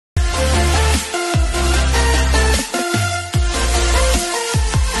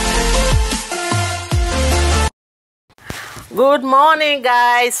Good morning,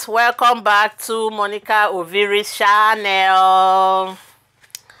 guys. Welcome back to Monica Oviri's channel.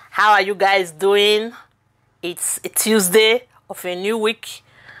 How are you guys doing? It's a Tuesday of a new week.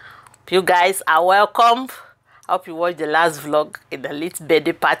 You guys are welcome. I hope you watched the last vlog in the late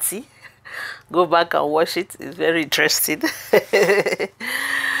birthday party. Go back and watch it. It's very interesting.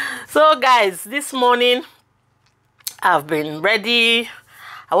 So guys, this morning I've been ready.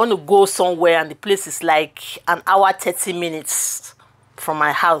 I want to go somewhere and the place is like an hour 30 minutes from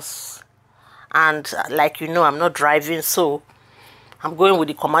my house, and like you know, I'm not driving, so I'm going with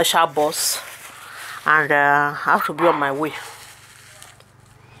the commercial bus, and I have to be on my way.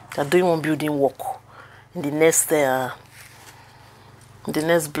 They're doing one building work in the next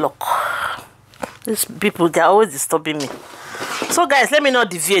block. These people, they're always disturbing me. So guys, let me not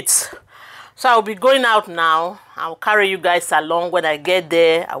deviate. So I'll be going out now. I'll carry you guys along. When I get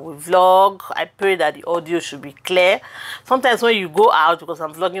there, I will vlog. I pray that the audio should be clear. Sometimes when you go out, because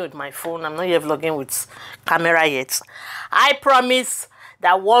I'm vlogging with my phone, I'm not yet vlogging with camera yet. I promise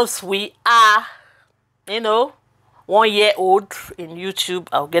that once we are, 1 year old in YouTube,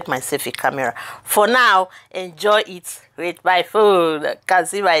 I'll get myself a camera. For now, enjoy it with my phone. I can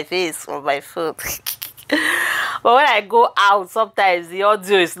see my face on my phone. But when I go out, sometimes the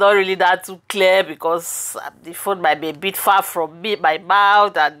audio is not really that too clear because the phone might be a bit far from me, my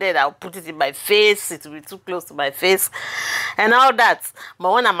mouth, and then I'll put it in my face. It will be too close to my face and all that.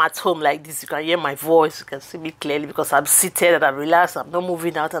 But when I'm at home like this, you can hear my voice, you can see me clearly because I'm seated and I'm relaxed. I'm not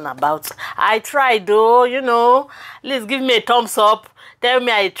moving out and about. I try though, please give me a thumbs up. Tell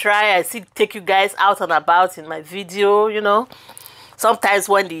me I try. I still take you guys out and about in my video, Sometimes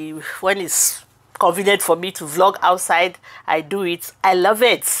when it's convenient for me to vlog outside, I do it. I love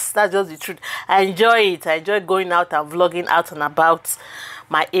it. That's just the truth. I enjoy it. I enjoy going out and vlogging out and about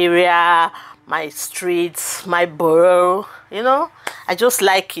my area, my streets, my borough. I just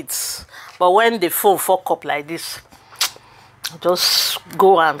like it. But when the phone fuck up like this, I just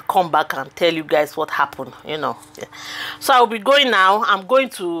go and come back and tell you guys what happened. Yeah. So I'll be going now. I'm going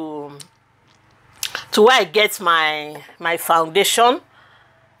to where I get my foundation.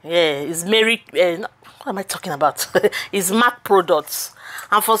 Yeah, it's Mary. What am I talking about? It's MAC products,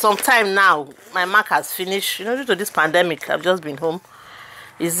 and for some time now, my MAC has finished. Due to this pandemic, I've just been home.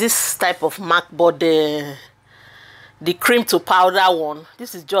 It's this type of MAC, but the cream to powder one.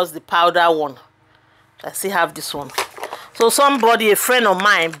 This is just the powder one. I still have this one. So a friend of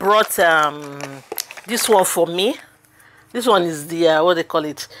mine, brought this one for me. This one is the what they call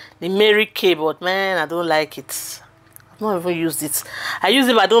it, the Mary Kay, but man, I don't like it. Not even used it. I use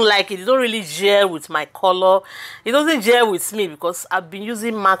it, but I don't like it. It don't really gel with my color. It doesn't gel with me because I've been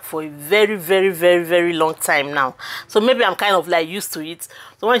using MAC for a very, very, very, very long time now. So maybe I'm kind of like used to it.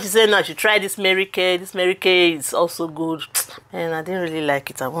 So when she said no, I should try this Mary Kay. This Mary Kay is also good. And I didn't really like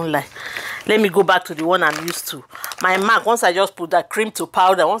it. I won't lie. Let me go back to the one I'm used to. My MAC, once I just put that cream to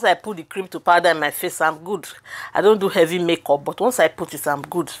powder, once I put the cream to powder in my face, I'm good. I don't do heavy makeup, but once I put it, I'm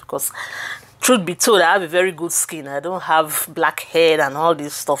good. Because truth be told, I have a very good skin. I don't have black hair and all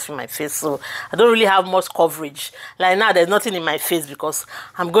this stuff in my face, so I don't really have much coverage. Like now, there's nothing in my face because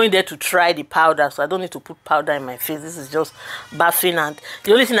I'm going there to try the powder, so I don't need to put powder in my face. This is just bathing, and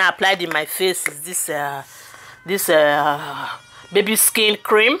the only thing I applied in my face is this baby skin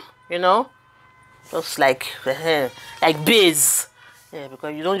cream, just like base. Yeah,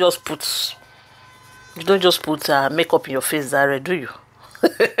 because you don't just put makeup in your face, Zara, do you?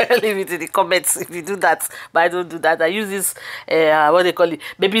 Leave it in the comments if you do that, but I don't do that. I use this what they call it,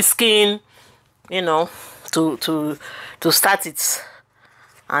 baby skin, to start it,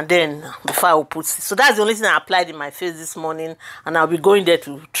 and then before I will put it. So that's the only thing I applied in my face this morning, and I'll be going there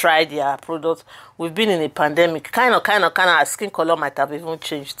to try their product. We've been in a pandemic, kind of our skin color might have even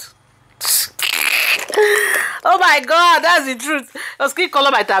changed. Oh my God, that's the truth. Your skin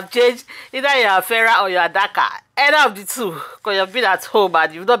color might have changed. Either you are fairer or you are darker. Either of the two. Because you've been at home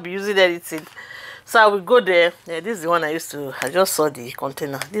and you've not been using anything. So I will go there. Yeah, this is the one I just saw the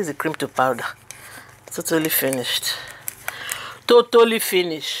container. This is the cream to powder. Totally finished. Totally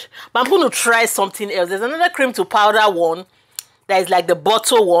finished. But I'm going to try something else. There's another cream to powder one that is like the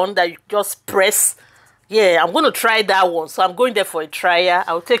bottle one that you just press. Yeah, I'm going to try that one. So I'm going there for a trial.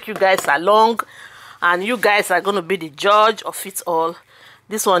 I'll take you guys along. And you guys are going to be the judge of it all.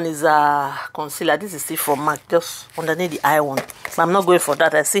 This one is concealer. This is still from MAC, just underneath the eye one. So I'm not going for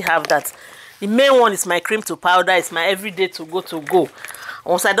that. I still have that. The main one is my cream to powder. It's my everyday to go.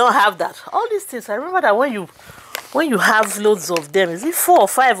 Once I don't have that, all these things, I remember that when you have loads of them, is it 4 or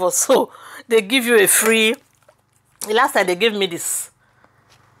 5 or so, they give you a free. The last time they gave me this.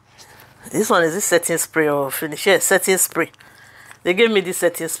 This one is this setting spray or finish? Yes, setting spray. They gave me this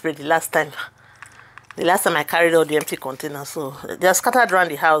setting spray the last time. The last time I carried all the empty containers, so they're scattered around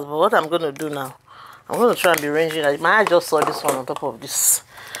the house. But what I'm going to do now, I'm going to try and be arranging. I just saw this one on top of this.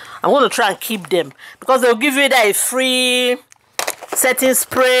 I'm going to try and keep them because they'll give you either a free setting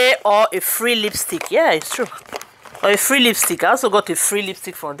spray or a free lipstick. Yeah, it's true. Or a free lipstick. I also got a free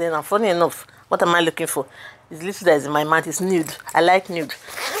lipstick from them. And funny enough, what am I looking for? It's lipstick that is in my mouth. It's nude. I like nude.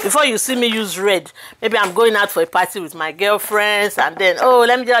 Before you see me use red, maybe I'm going out for a party with my girlfriends and then, oh,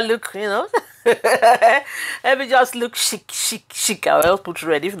 let me just look, you know. Let me just look chic. I will put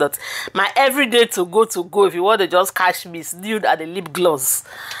red. If not, my everyday to go, if you want to just catch me, is nude and the lip gloss.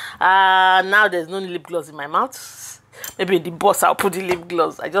 Now there's no lip gloss in my mouth. Maybe in the bus I'll put the lip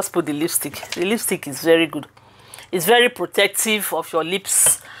gloss. I just put the lipstick. The lipstick is very good. It's very protective of your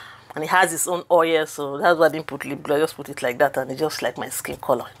lips. And it has its own oil, so that's why I didn't put lip gloss. I just put it like that, and it's just like my skin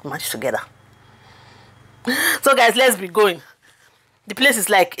color. It matched together. So guys, let's be going. The place is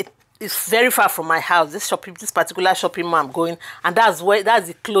like, it's very far from my house. This particular shopping mall I'm going, and that's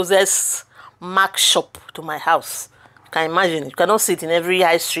the closest Mac shop to my house. You can imagine. You cannot see it in every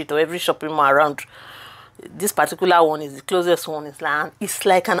high street or every shopping mall around. This particular one is the closest one. It's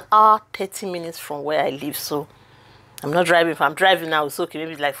like an hour, 30 minutes from where I live. So I'm not driving. If I'm driving now, it's okay.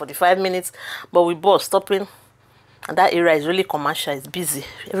 Maybe it's like 45 minutes. But we both stopping. And that area is really commercial. It's busy.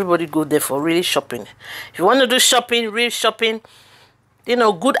 Everybody go there for really shopping. If you want to do shopping, real shopping, you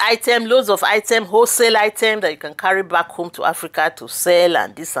know, good item, loads of item, wholesale item that you can carry back home to Africa to sell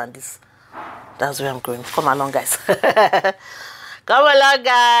and this and this. That's where I'm going. Come along, guys. Come along,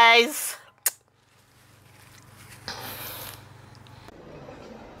 guys.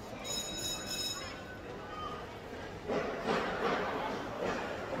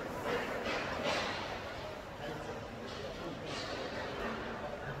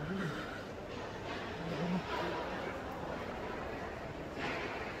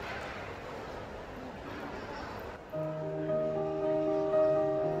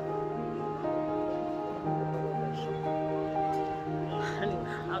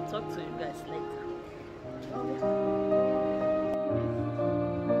 I'll talk to you guys later.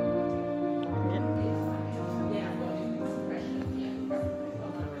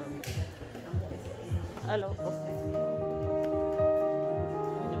 Hello.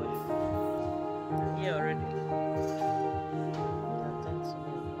 Here already.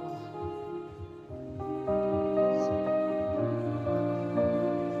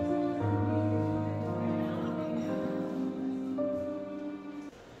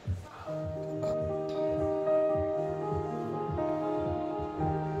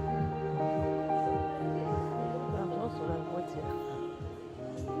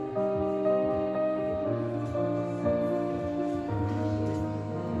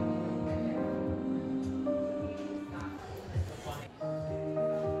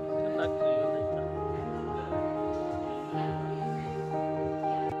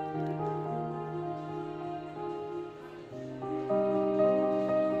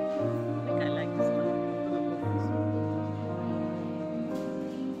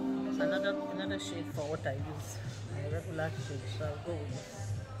 Another shade for what I use, my regular shade, so I'll go with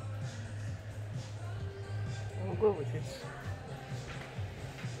this. I'll go with it.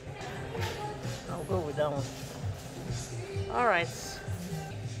 I'll go with that one. All right.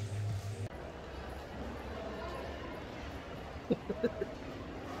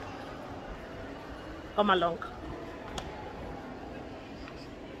 Come along.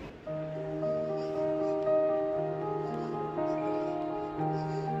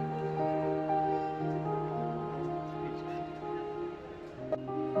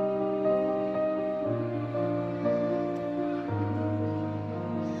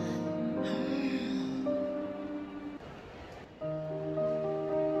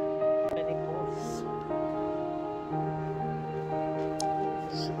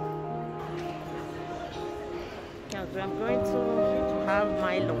 I'm going to have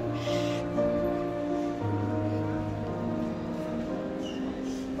my lunch.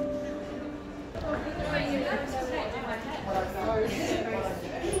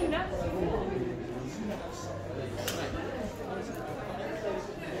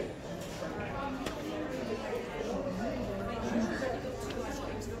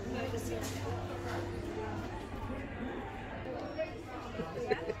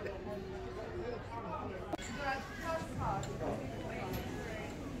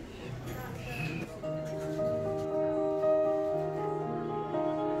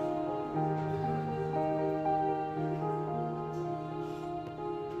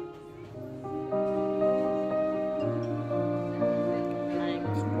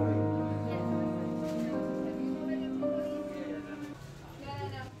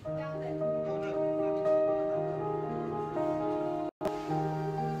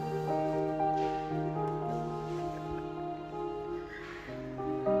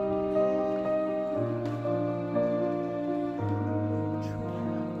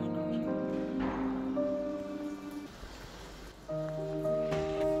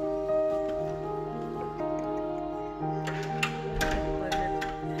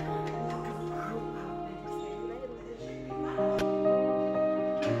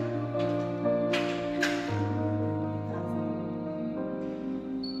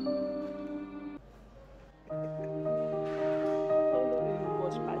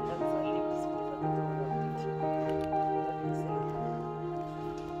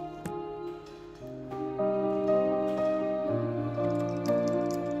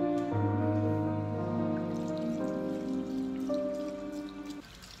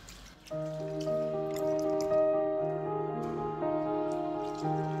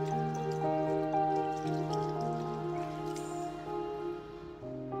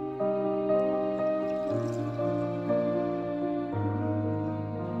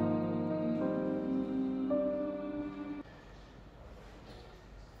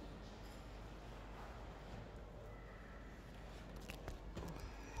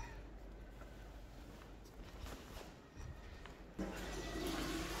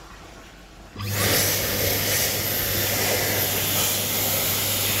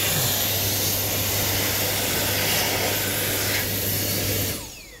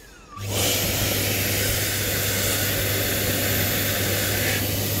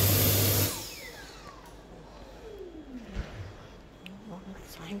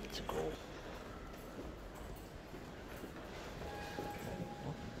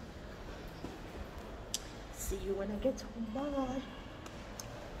 see you when I get home. Bye.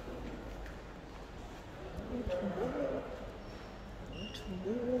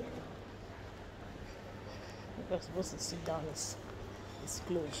 We're supposed to sit down. It's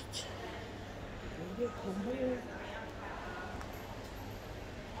closed.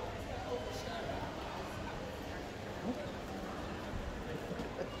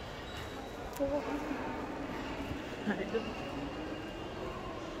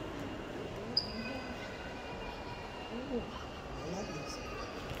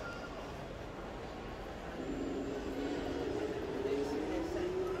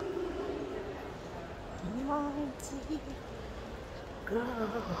 Mighty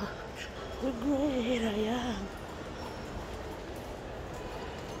God, the great I am.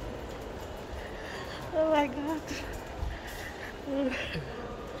 Oh my God.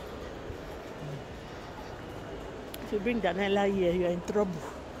 If you bring Daniela here, you are in trouble.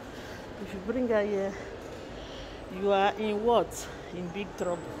 If you bring her here, you are in what? In big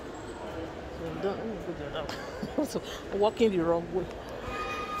trouble. So don't go the other way. So walking the wrong way.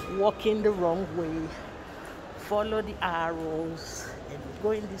 Walking the wrong way. Follow the arrows and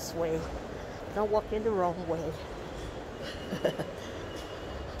going this way. Not walking the wrong way.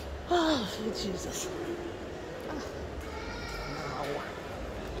 Oh, Jesus.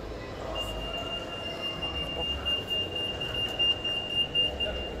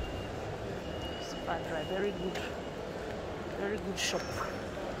 Superdry, very good shop.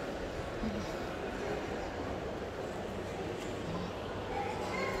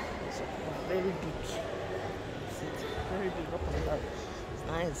 Very big. Very big up and down. It's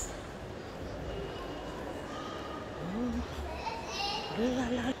nice.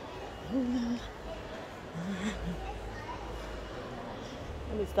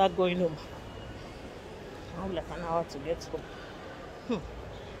 Let me start going home. I have like an hour to get home.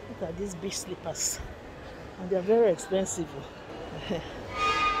 Look at these big slippers. And they are very expensive.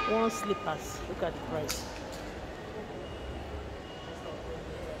 One slippers. Look at the price.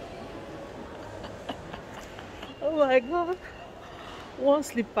 Oh my God. One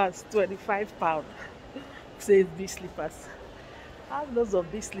slippers, £25. Says big slippers. I have lots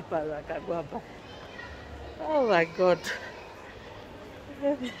of big slippers I can go and buy. Oh my God.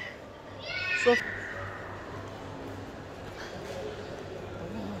 So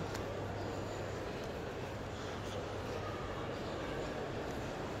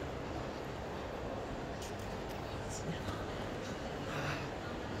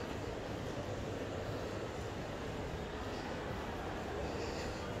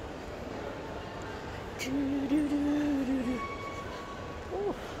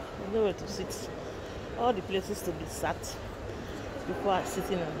oh, I know where to sit. All the places to be sat before I sit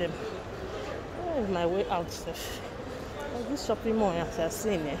in on them. Where is my way out, Steph? Oh, this shopping mall, as I've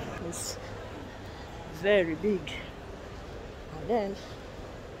seen it, is very big. And then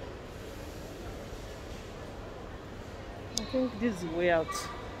I think this is the way out.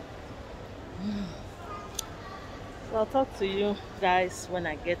 So I'll talk to you guys when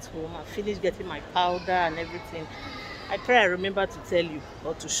I get home. I finish getting my powder and everything. I pray I remember to tell you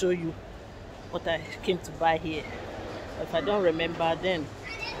or to show you what I came to buy here. If I don't remember, then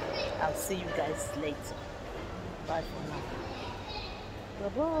I'll see you guys later. Bye for now.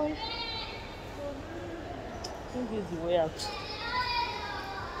 Bye-bye. I think this is the way out.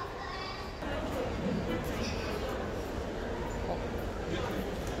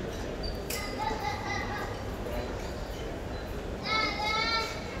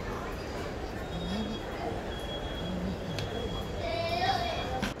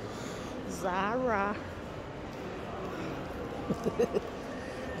 Zara.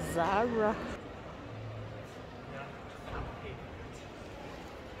 Zara.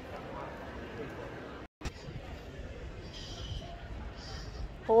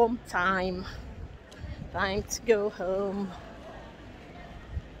 Home time. Time to go home.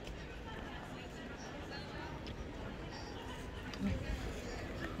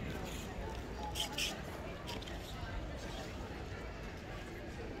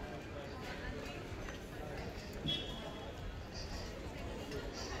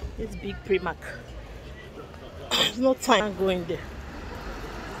 It's big Primark. There's no time going there.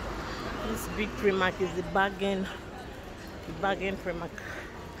 This big Primark is the bargain Primark.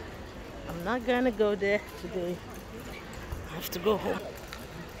 I'm not gonna go there today. I have to go home.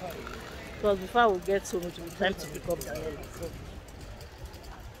 Because before I will get home, it will be time to pick up Daniela. So,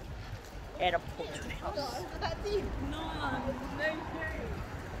 airport to the house.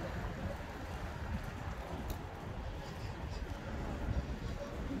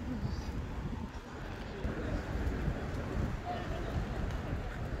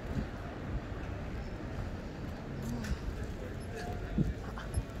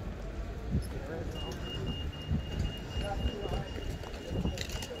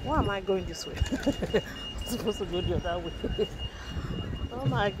 I going this way? I'm supposed to go the other way. Oh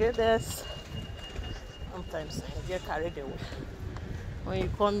my goodness. Sometimes I get carried away. When you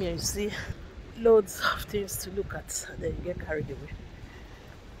come here, you see loads of things to look at, and then you get carried away.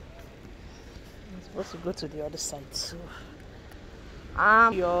 I'm supposed to go to the other side, so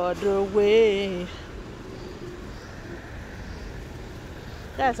I'm the other way.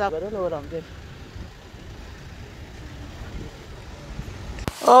 Guys, I don't know what I'm doing.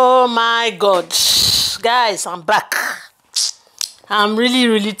 Oh my god, guys, I'm back. I'm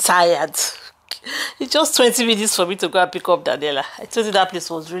really tired. It's just 20 minutes for me to go and pick up Daniela. I told you that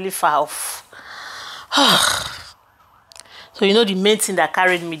place was really far off. So you know the main thing that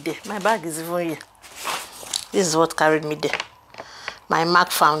carried me there. My bag is even here. This is what carried me there. My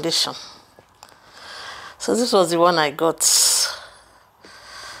MAC foundation. So this was the one I got.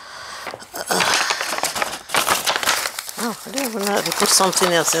 Oh, I don't even know how to put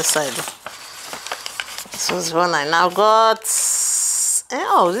something else inside. This was the one I now got.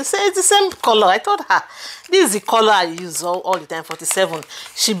 Oh, it's the same color. I thought this is the color I use all the time, 47.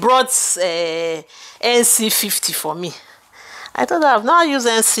 She brought NC50 for me. I thought I've now used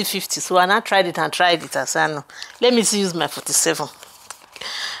NC50, so I now tried it. I said, no, let me use my 47.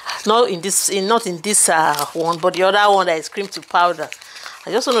 Not in this one, but the other one that is cream to powder.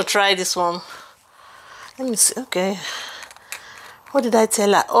 I just want to try this one. Let me see. Okay. What did I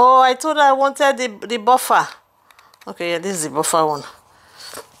tell her? Oh, I told her I wanted the buffer. Okay, yeah, this is the buffer one.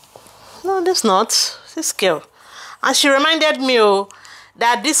 No, this not. This girl. And she reminded me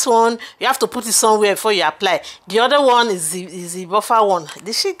that this one, you have to put it somewhere before you apply. The other one is the buffer one.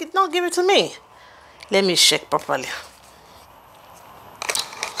 Did she not give it to me? Let me check properly.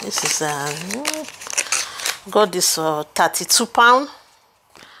 This is got this £32.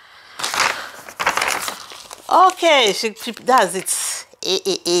 Okay, that's it.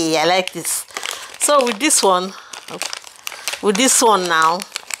 I like this. So with this one now,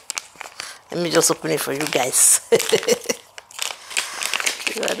 let me just open it for you guys.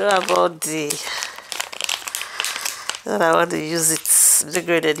 I don't have all I want to use it.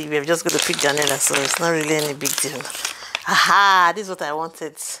 Degraded. I'm just going to pick Daniela, so it's not really any big deal. Aha, this is what I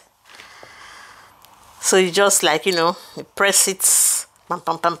wanted. So you just you press it, pam,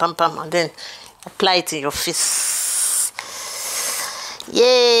 and then apply it in your face.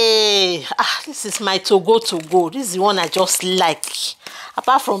 Yay! This is my to go. This is the one I just like.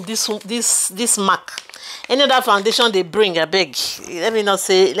 Apart from this MAC, any other foundation they bring, I beg. Let me not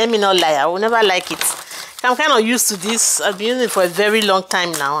lie. I will never like it. I'm kind of used to this. I've been using it for a very long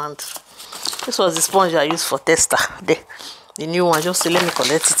time now, and this was the sponge I used for tester. The new one. Just let me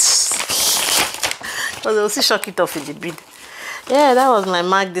collect it. Because they will see shock it off in the bid. Yeah, that was my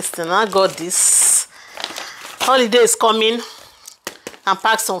MAC this thing. I got this. Holiday is coming. And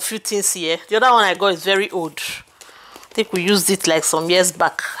packed some few things here. The other one I got is very old. I think we used it like some years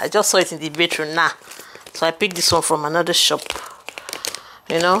back. I just saw it in the bedroom now. So I picked this one from another shop.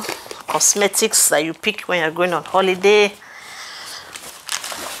 You know, cosmetics that you pick when you're going on holiday.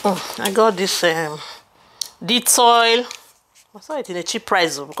 I got this Dettol. I saw it in a cheap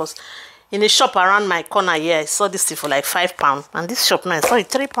price though, because in a shop around my corner here, I saw this thing for like £5. And this shop now, I saw it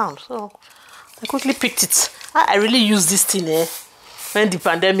 £3. So I quickly picked it. I really used this thing when the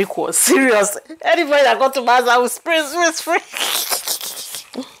pandemic was serious. Anybody that got to my house, I would spray.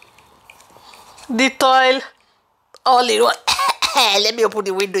 Dettol, all in one. Let me open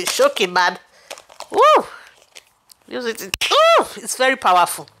the window. It's shocking, man. Woo! Use it. Ooh, it's very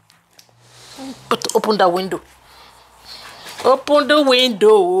powerful. But open the window. Open the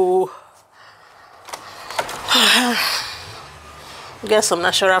window. Get some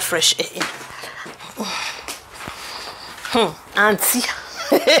natural fresh air. Auntie.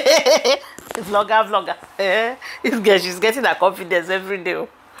 Vlogger. This girl, she's getting her confidence every day.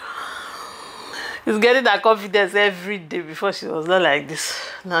 She's getting her confidence every day. Before she was not like this.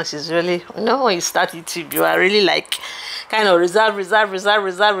 Now she's really, when you start YouTube, you are really like kind of reserve.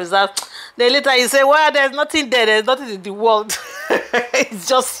 Then later you say, well, there's nothing there. There's nothing in the world. It's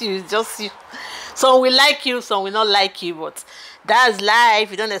just you. Some will like you, some will not like you, but that's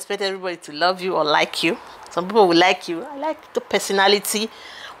life. You don't expect everybody to love you or like you. Some people will like you. I like the personality.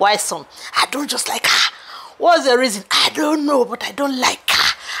 Why some? I don't just like her. What's the reason? I don't know, but I don't like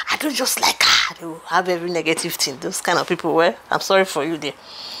her. I don't just like her. They will have every negative thing. Those kind of people, well, I'm sorry for you there.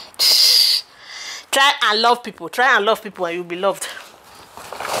 Try and love people. Try and love people and you'll be loved.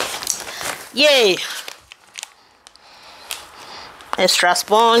 Yay. Extra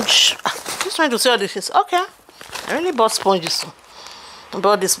sponge. Just trying to see how this is. Okay. I really bought sponges. I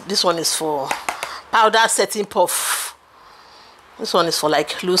bought this one is for powder setting puff. This one is for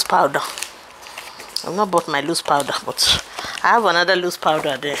like loose powder. I've not bought my loose powder, but I have another loose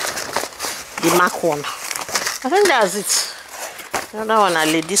powder there. The MAC one. I think that's it. The other one I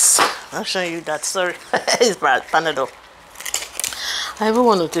laid this. I'll show you that. Sorry. It's Panadol. I even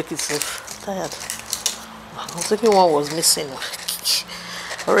want to take it safe. I'm tired. I was thinking one was missing.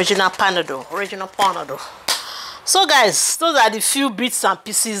 Original Panadol. So guys, those are the few bits and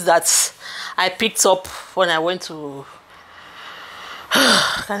pieces that I picked up when I went to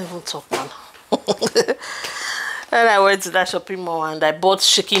I can't even talk, man. And I went to that shopping mall and I bought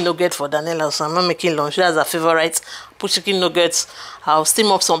chicken nuggets for Daniela. So I'm not making lunch. That's her favorite. Put chicken nuggets. I'll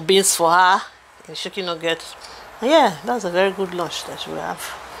steam up some beans for her and chicken nuggets. Yeah, that's a very good lunch that she will have.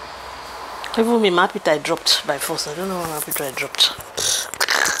 Even me, my appetite dropped by force. I don't know why my appetite dropped.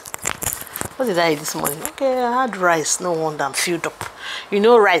 What did I eat this morning? Okay, I had rice. No wonder I'm filled up. You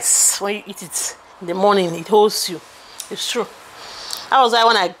know rice, when you eat it in the morning, it holds you. It's true. That was why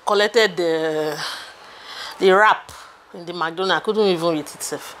when I collected the wrap in the McDonald's, I couldn't even eat it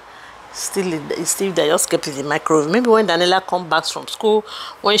itself. It's still there. Just kept it in the microwave. Maybe when Daniela comes back from school,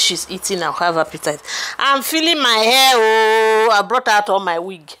 when she's eating, I'll have appetite. I'm feeling my hair. Oh, I brought out all my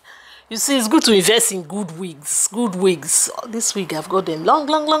wig. You see, it's good to invest in good wigs. Good wigs. This wig I've got them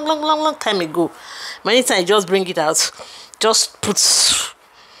long time ago. Many times I just bring it out. Just put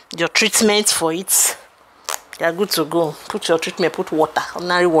your treatment for it. You're good to go. Put your treatment, put water,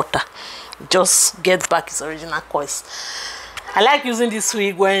 ordinary water. Just get back its original coils. I like using this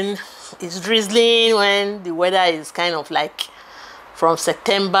wig when it's drizzling, when the weather is kind of like from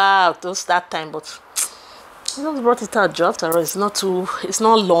September to that time, but I just brought it out after all. It's not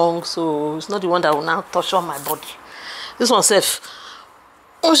long, so it's not the one that will now touch on my body. This one safe.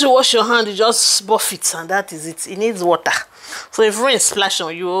 Once you wash your hand, you just buff it, and that is it. It needs water. So if rain splash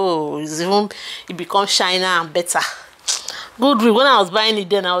on you, oh, it becomes shinier and better. Good wig. When I was buying it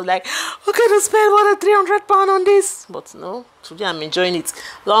then, I was like, okay, to spend more than 300 pounds on this. But no, today I'm enjoying it.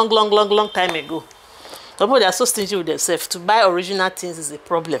 Long time ago. Some people, they are so stingy with themselves. To buy original things is a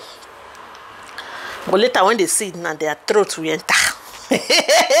problem. But later when they see it now, their throat will enter.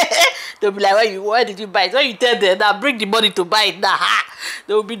 They'll be like, where did you buy it? When you tell them that, bring the money to buy it now,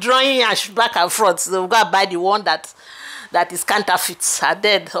 they will be drawing back and front. So they'll go and buy the one that is counterfeit. And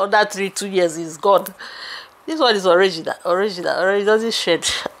then under 2 years is gone. This one is original. It doesn't shed.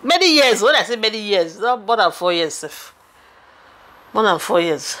 Many years. When I say many years, not more than 4 years. More than 4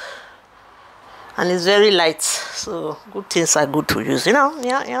 years. And it's very light. So good things are good to use. You know,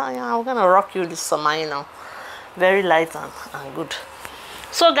 yeah. I'm gonna rock you this summer, you know. Very light and good.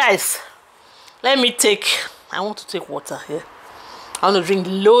 So guys, I want to take water here. I want to drink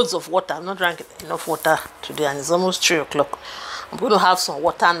loads of water. I'm not drinking enough water today, and it's almost 3 o'clock. I'm going to have some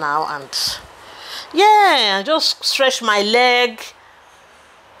water now, and yeah, I just stretch my leg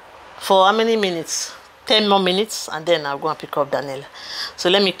for how many minutes? 10 more minutes, and then I'll go and pick up Daniela. So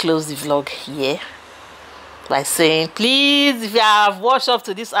let me close the vlog here by saying, please, if you have watched up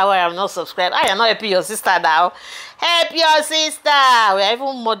to this hour, I have not subscribed. I am not helping your sister now. Help your sister.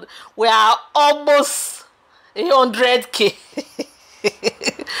 We are almost 100K.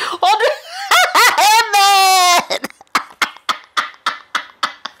 100. Amen.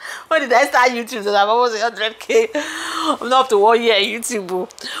 When did I start YouTube? I'm almost 100K. I'm not up to 1 year YouTube.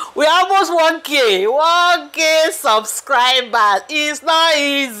 We're almost 1K. 1K subscribers. It's not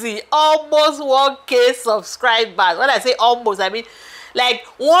easy. Almost 1K subscribers. When I say almost, I mean like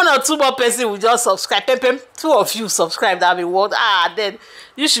 1 or 2 more person will just subscribe. 2 of you subscribe. That'll be what? Then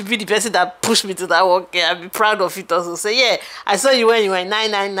you should be the person that pushed me to that 1K. I'll be proud of it also. Say, yeah, I saw you when you were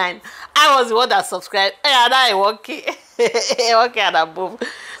 999. I was the one that subscribed. Hey, now 1K. 1K and above.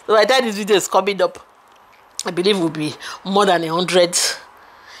 So by the time this video is coming up, I believe we'll be more than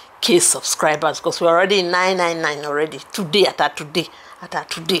 100K subscribers, because we're already in 999 already.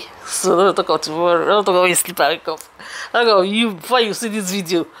 Today. So don't talk about tomorrow. Don't talk about when you sleep and wake up. Talk about you before you see this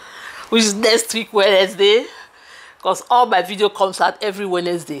video, which is next week Wednesday, because all my video comes out every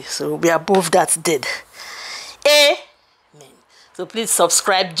Wednesday. So we'll be above that dead. Amen. So please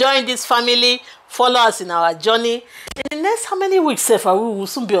subscribe, join this family, follow us in our journey. In the next how many weeks, we will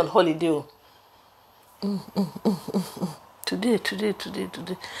soon be on holiday. Today.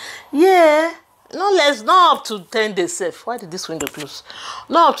 Yeah, not up to 10 days safe. Why did this window close?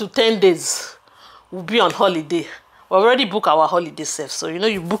 Not up to 10 days. We'll be on holiday. We already booked our holiday safe. So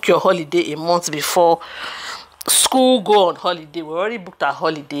you book your holiday a month before school go on holiday. We already booked our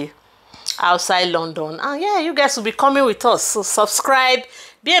holiday outside London. And yeah, you guys will be coming with us. So subscribe,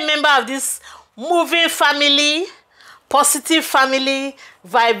 be a member of this moving family, positive family,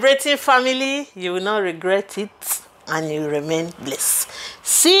 vibrating family. You will not regret it. and you remain blessed.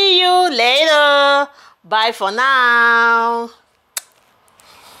 See you later. Bye for now.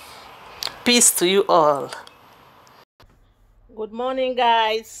 Peace to you all. Good morning,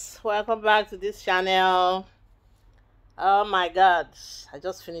 guys. Welcome back to this channel. Oh my god, I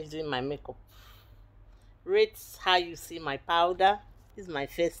just finished doing my makeup. Rate how you see my powder. This is my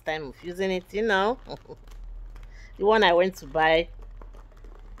first time of using it, you know. The one I went to buy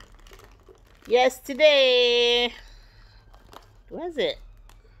yesterday. Where's it?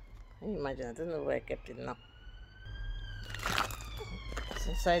 Can you imagine? I don't know where I kept it now. It's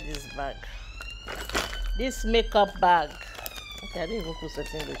inside this bag. This makeup bag. Okay, I didn't even put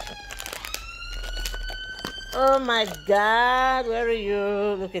certain lotion. Oh my god, where are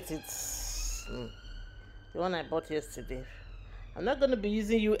you? Look at it. The one I bought yesterday. I'm not going to be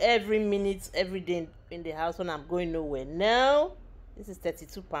using you every minute, every day in the house when I'm going nowhere. No, this is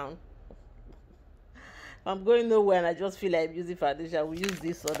 £32. I'm going nowhere and I just feel like using foundation. I will use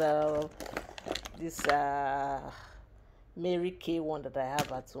this other, Mary Kay one that I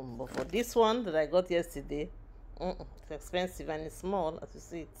have at home. But for this one that I got yesterday, it's expensive and it's small. As you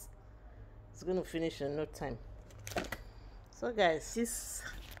see, it's going to finish in no time. So guys,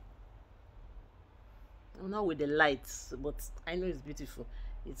 I'm not with the lights, but I know it's beautiful.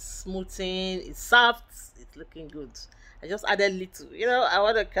 It's smoothing, it's soft, it's looking good. I just added little, you know, I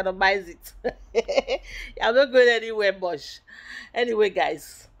want to economize it. I'm not going anywhere much. Anyway,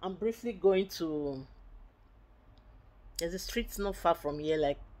 guys, I'm briefly going to, there's a street not far from here,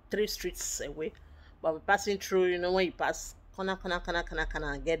 like 3 streets away, but we're passing through. You know, when you pass corner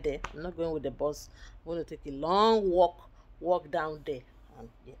and get there, I'm not going with the bus. I'm going to take a long walk down there. And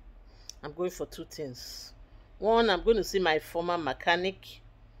yeah, I'm going for 2 things. One, I'm going to see my former mechanic.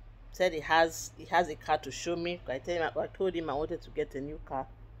 Said he has a car to show me. I told him I wanted to get a new car.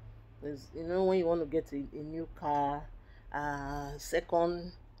 Because, you know, when you want to get a new car,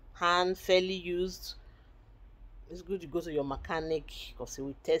 second hand, fairly used, it's good to go to your mechanic because he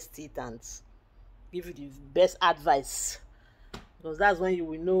will test it and give you the best advice. Because that's when you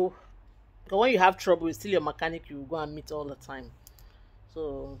will know. Because when you have trouble, it's still your mechanic you will go and meet all the time.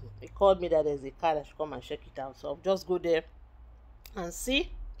 So he called me that there's a car that should come and check it out. So I'll just go there and see.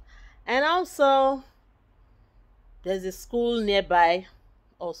 And also, there's a school nearby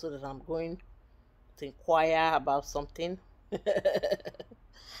also that I'm going to inquire about something.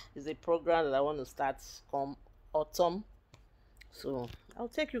 It's a program that I want to start come autumn. So I'll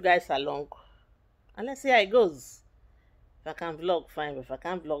take you guys along and let's see how it goes. If I can vlog, fine. But if I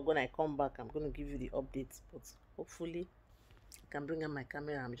can't vlog, when I come back, I'm going to give you the updates. But hopefully, I can bring out my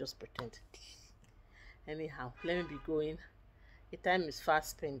camera and just pretend. Anyhow, let me be going. The time is fast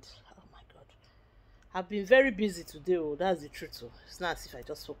spent. Oh my god. I've been very busy today. Oh, that's the truth. Oh. It's not as if I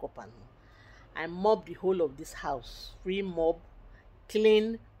just woke up and I mobbed the whole of this house. Free mob,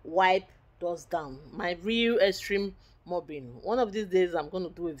 clean, wipe, dust down. My real extreme mobbing. One of these days I'm going to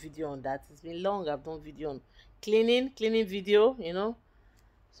do a video on that. It's been long I've done video on cleaning video, you know.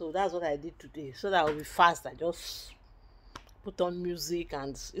 So that's what I did today. So that will be fast. I just put on music,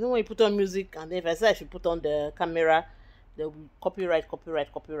 and you know, when you put on music and if I say I should put on the camera, there will be copyright.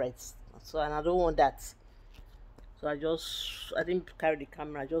 So, and I don't want that. So I didn't carry the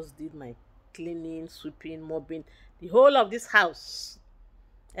camera. I just did my cleaning, sweeping, mopping the whole of this house,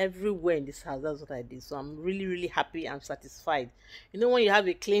 everywhere in this house. That's what I did. So I'm really happy and satisfied. You know, when you have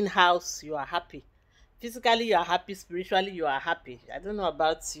a clean house, you are happy. Physically you are happy, spiritually you are happy. I don't know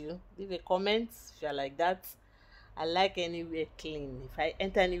about you. Leave a comment if you're like that. I like anywhere clean. If I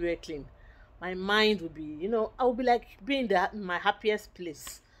enter anywhere clean, my mind will be, you know, I will be like being my happiest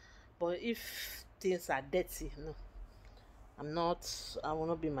place. But if things are dirty, no, I will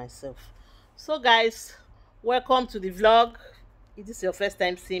not be myself. So guys, welcome to the vlog. If this is your first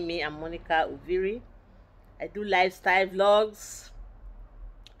time seeing me, I'm Monica Uviri. I do lifestyle vlogs.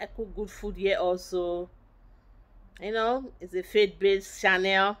 I cook good food here also. You know, it's a faith-based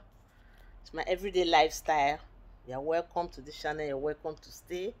channel. It's my everyday lifestyle. You're welcome to this channel. You're welcome to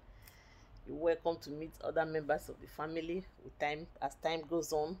stay. You're welcome to meet other members of the family with time. As time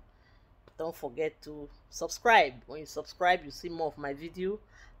goes on, don't forget to subscribe. When you subscribe, you see more of my video.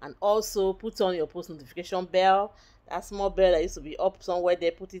 And also put on your post notification bell. That small bell that used to be up somewhere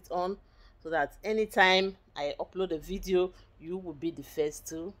there, put it on, so that anytime I upload a video, you will be the first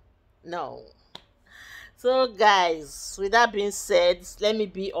to know. So guys, with that being said, let me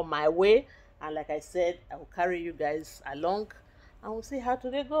be on my way. And like I said, I will carry you guys along and we'll see how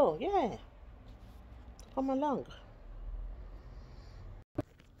today go. Yeah, come along.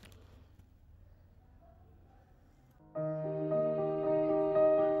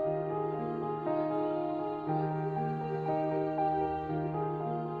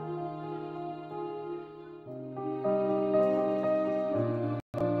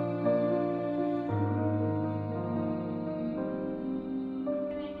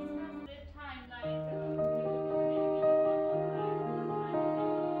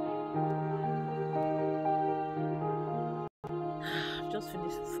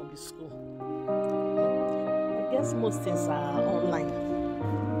 finished from the school. I guess most things are online.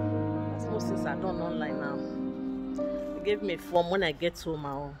 Most things are done online now. They gave me a form. When I get home,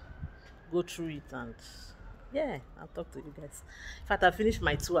 I'll go through it and yeah, I'll talk to you guys. In fact, I finished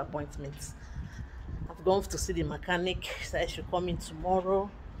my 2 appointments. I've gone to see the mechanic. So I should come in tomorrow.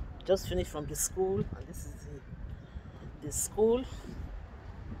 Just finished from the school, and this is the school.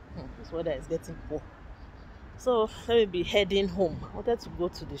 This weather is getting poor. So let me be heading home. I wanted to go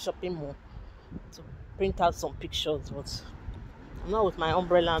to the shopping mall to print out some pictures, but I'm not with my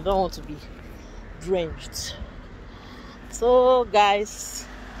umbrella. I don't want to be drenched. So guys,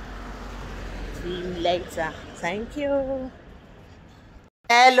 see you later. Thank you.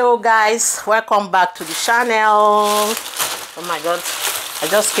 Hello guys, welcome back to the channel. Oh my god, I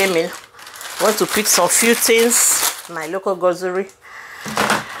just came in. I want to pick some few things. My local grocery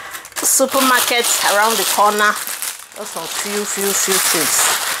supermarket around the corner. Just some few things.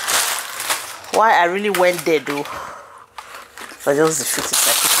 Why I really went there though, for just the 50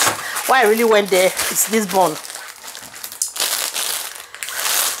 seconds. Why I really went there is this bun.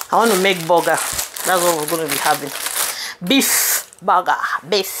 I want to make burger. That's what we're going to be having. Beef burger.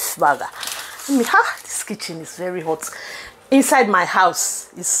 This kitchen is very hot. Inside my house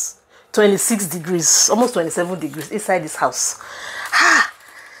is 26 degrees, almost 27 degrees inside this house.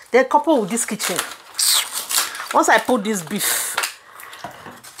 Then coupled with this kitchen. Once I put this beef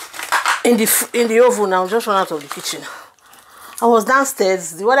in the oven, I'll just run out of the kitchen. I was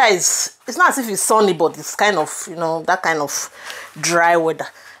downstairs. The weather is, it's not as if it's sunny, but it's kind of, you know, that kind of dry weather.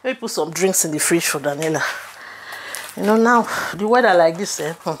 Let me put some drinks in the fridge for Daniela. You know, now the weather like this.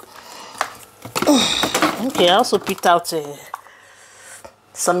 Okay, I also picked out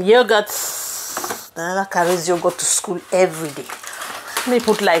some yogurt. Daniela carries yogurt to school every day. Let me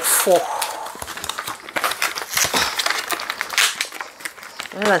put like 4.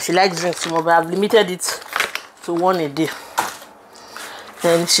 She likes drinks more, but I've limited it to 1 a day.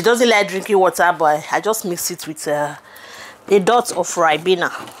 And she doesn't like drinking water, but I just mix it with a dot of Ribena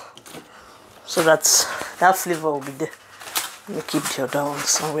so that flavor will be there. Let me keep the other one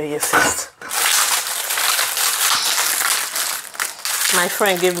somewhere here first. My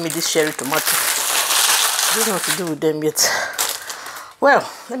friend gave me this cherry tomato. I don't know what to do with them yet. Well,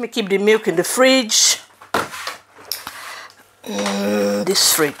 let me keep the milk in the fridge.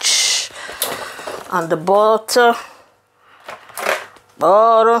 This fridge. And the butter.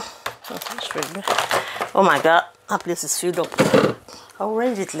 Oh my god, that place is filled up. I'll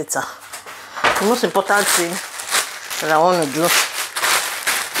arrange it later. The most important thing that I want to do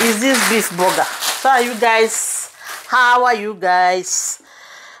is this beef burger. So are you guys? How are you guys?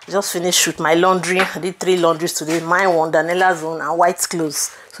 Just finished with my laundry. I did 3 laundries today. My one, Daniela's one, and white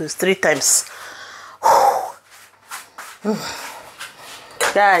clothes. So it's 3 times.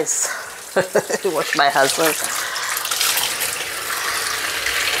 Guys, wash my hands.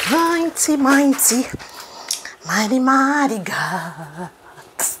 Mighty, mighty, mighty, mighty God.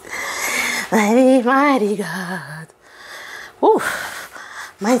 Mighty, mighty God. Ooh.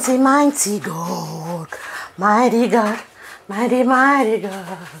 Mighty, mighty God. Mighty God. Mighty, mighty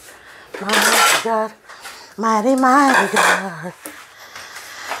God. Mighty God. Mighty, mighty God.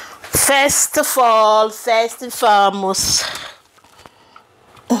 First of all, first and foremost,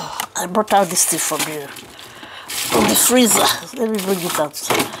 I brought out this thing from here. From the freezer. Let me bring it out.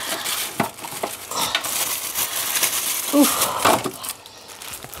 Ooh.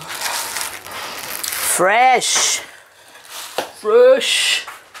 Fresh. Fresh.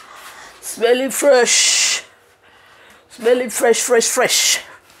 Smelling fresh. Smelling fresh, fresh, fresh.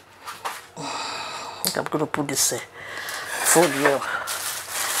 I think I'm going to put this food here.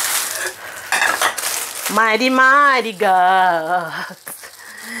 Mighty, mighty God.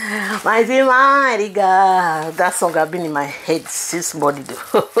 Mighty, mighty God. That song has been in my head since morning.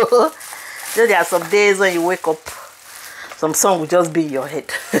 There are some days when you wake up, some song will just be in your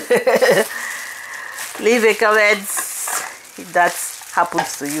head. Leave a comment if that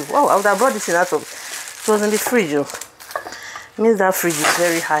happens to you. Wow, I would have brought this in out of. It was in the fridge. It means that fridge is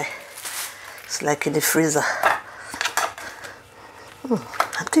very high. It's like in the freezer.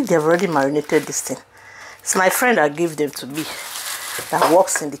 I think they have already marinated this thing. It's my friend that gave them to me, that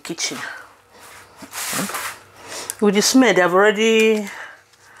works in the kitchen. With the smell, they have already,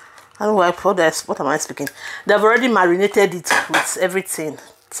 I don't know what am I speaking? They have already marinated it with everything.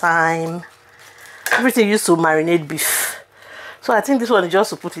 Thyme, everything used to marinate beef. So I think this one is just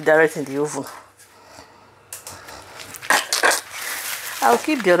to put it direct in the oven. I'll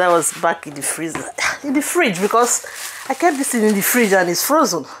keep the other ones back in the freezer, in the fridge, because I kept this thing in the fridge and it's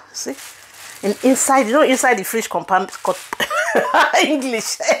frozen. See? And inside, you know, inside the fridge compartment,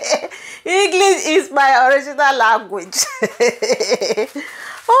 English. English is my original language.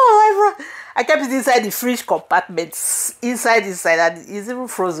 Oh, I kept it inside the fridge compartments. Inside, and it's even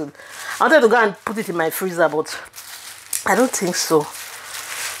frozen. I wanted to go and put it in my freezer, but I don't think so.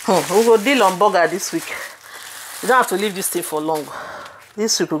 We'll go deal on burger this week. You don't have to leave this thing for long.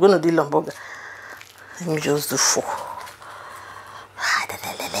 This week we're going to deal on burger. Let me just do 4.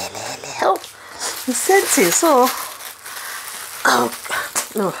 Oh, the same thing. So,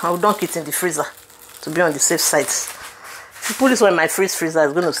 no, I'll dunk it in the freezer to be on the safe side. If you put this one in my freezer, it's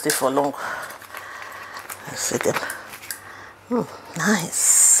going to stay for long. Let's see them.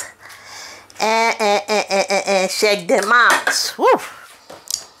 Nice. Check them out. Woo.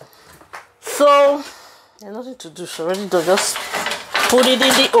 So, there's nothing to do. So, ready to just put it in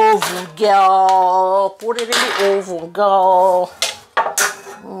the oven, girl. Put it in the oven, girl.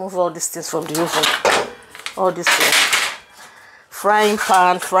 Move all these things from the oven. All this frying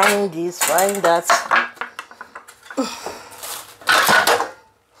pan, frying this, frying that.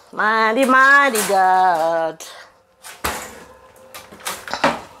 Mighty, mighty God.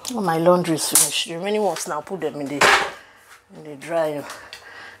 Oh, my laundry is finished. The remaining ones now, put them in the dryer.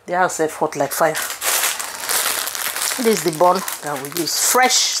 They are set hot like fire. This is the bun that we use.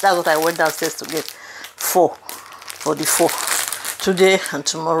 Fresh. That's what I went downstairs to get. 4 for the 4. Today and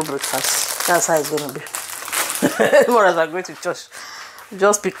tomorrow breakfast. That's how it's going to be. Tomorrow as I go to church.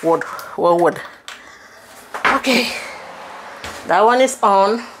 Just pick one word. Okay. That one is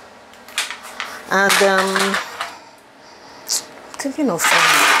on. And thinking of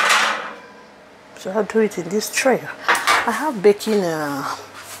so I'll do it in this tray. I have baking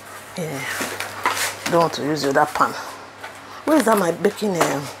don't want to use the other pan. Where is that my baking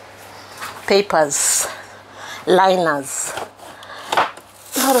papers, liners?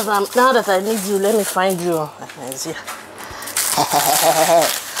 Now that I need you, let me find you.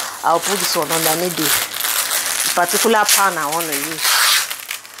 I'll put this one underneath the particular pan I want to use.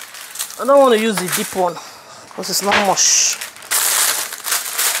 I don't want to use the deep one because it's not much.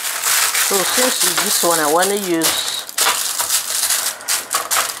 So since it's this one I want to use,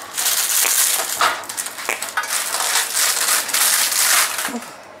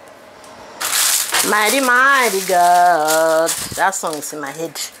 mighty, mighty God. That song is in my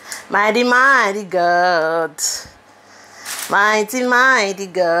head. Mighty, mighty God. Mighty, mighty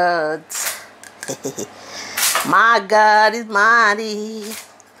God. My God is mighty.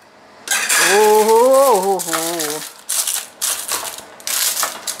 Oh.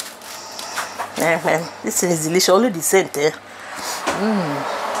 This thing is delicious. Only the scent, eh?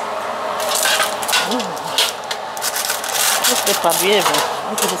 This paper behavior. I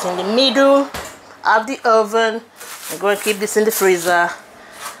put this in the middle of the oven. I'm going to keep this in the freezer.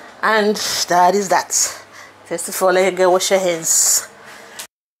 And that is that. First of all, let you go wash your hands.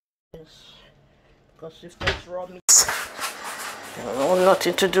 Because if that's raw meat,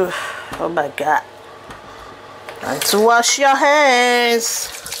 nothing to do. Oh my God. And to wash your hands.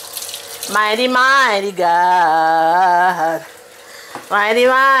 Mighty, mighty God. Mighty,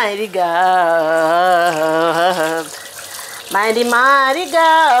 mighty God. Mighty, mighty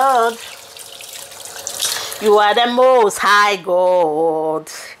God. You are the most high God.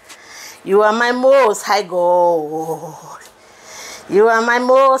 You are my most high God. You are my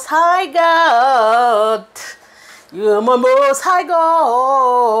most high God. You are my most high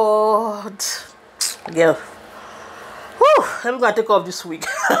God. Girl. Whew, I'm going to take off this wig.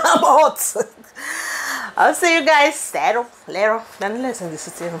 I'm hot. I'll see you guys later. Then let's in the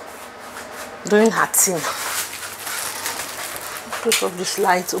sitting room. Doing her thing. Close off this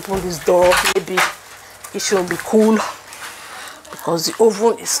light, open this door. Maybe it should be cool because the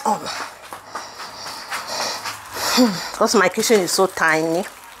oven is on. Because my kitchen is so tiny,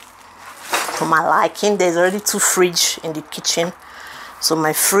 for my liking, there's already 2 fridges in the kitchen. So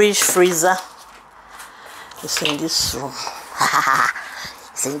my freezer is in this room.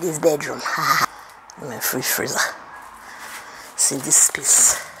 It's in this bedroom. My freezer. It's in this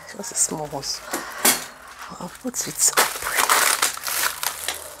space. Just a small one. I'll put it up.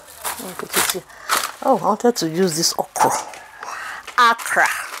 I'll put it here. Oh, I wanted to use this okra.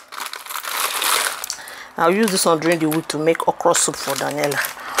 I'll use this one during the week to make okra soup for Daniela.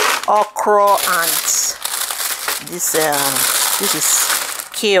 Okra and this is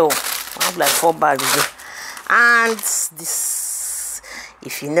kale. I have like 4 bags there. And this,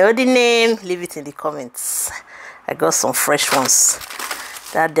 if you know the name, leave it in the comments. I got some fresh ones.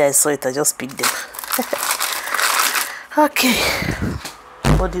 That day I saw it, I just picked them. Okay.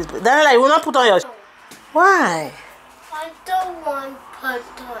 What is this? Daniela, you will not put on your... Why? I don't want to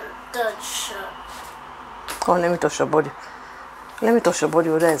put on the shirt. Come on, let me touch your body. Let me touch your body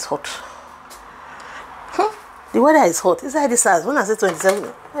whether it's hot. The weather is hot. Inside this house, when I say 27,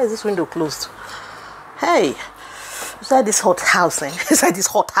 why is this window closed? Hey, inside this hot house, inside this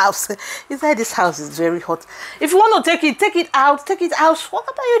hot house, inside this house is very hot. If you want to take it out, take it out. What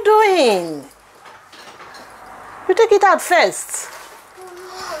are you doing? You take it out first.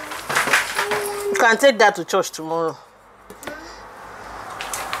 You can take that to church tomorrow.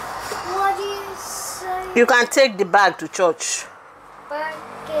 What do you say? You can take the bag to church. Bag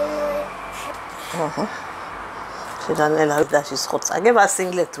in She Daniela, that she's hot. I gave her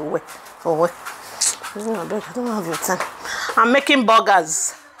singlet to wear. For wear. I don't have your time. I'm making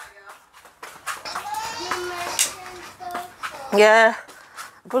burgers. Yeah.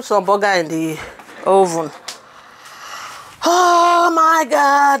 Put some burger in the oven. Oh my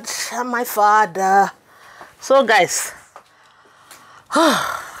God. And my father. So guys.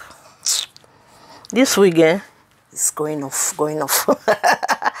 This weekend is going off.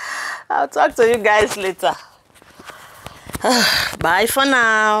 I'll talk to you guys later. Bye for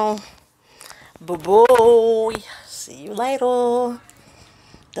now. Bye-bye. See you later.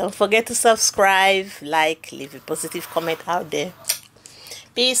 Don't forget to subscribe, like, leave a positive comment out there.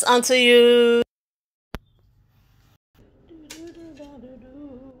 Peace unto you.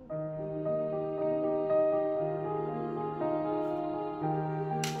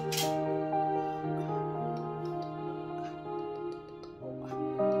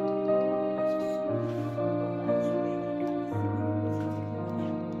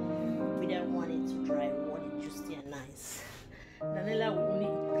 Daniela will only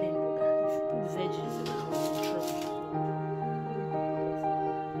eat plain burger. If you put veggies in our trouble.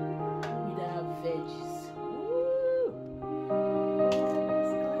 Without veggies. Woo!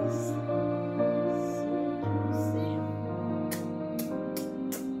 That's nice.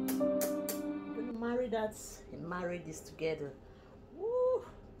 I'm gonna marry that and marry this together. Woo!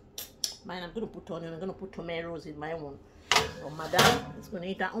 Mine, I'm gonna put onion, I'm gonna put tomatoes in my one. So madam is gonna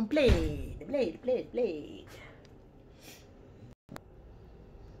eat her own plate. The plate.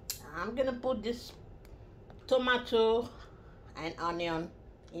 I'm gonna put this tomato and onion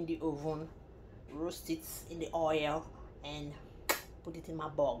in the oven, roast it in the oil, and put it in my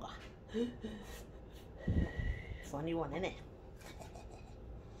burger. Funny one, isn't it?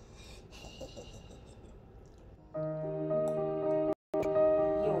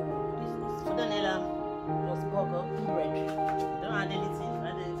 Yo, this is for Daniela plus burger and bread. Don't add anything.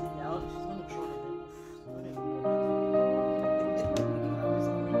 She's gonna throw it in.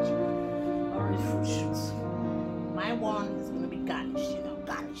 Fruit shoots. My one is gonna be garnished,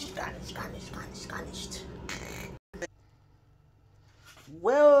 garnished.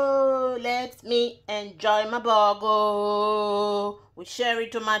 Well, let me enjoy my burger with cherry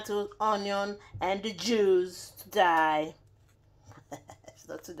tomatoes, onion, and the juice to die. It's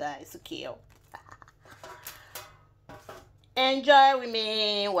not to die, it's to kill. Enjoy with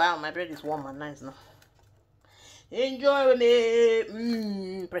me. Wow, my bread is warm and nice now. Enjoy with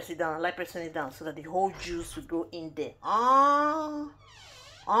me. Press it down. Like pressing it down so that the whole juice will go in there.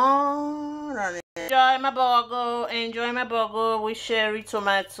 Enjoy my burger with cherry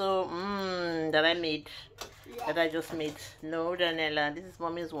tomato. That I made. Yeah. That I just made. No, Daniela, this is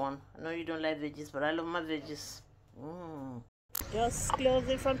mommy's one. I know you don't like veggies, but I love my veggies. Just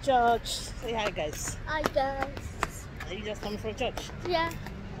closing from church. Say hi, guys. Hi, guys. Are you just coming from church? Yeah.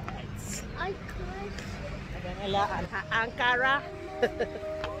 Alright. I cried. Daniela and her Ankara.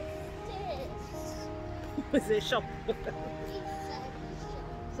 It's a shop.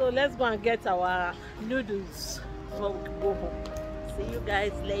 So let's go and get our noodles before we go home. See you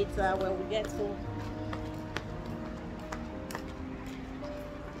guys later when we get home.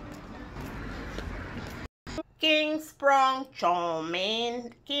 King's prawn chow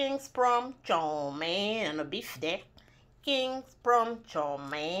mein, and a beef there. King's prawn chow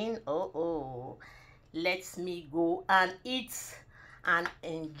mein. Oh. Let me go and eat and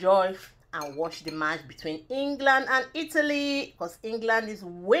enjoy and watch the match between England and Italy, because England is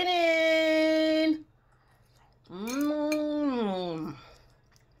winning.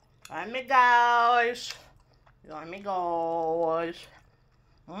 Hi, me guys. Thank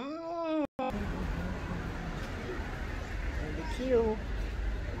you.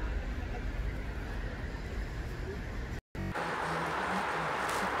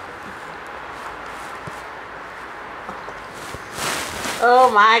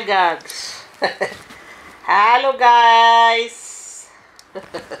 Oh my God. Hello guys.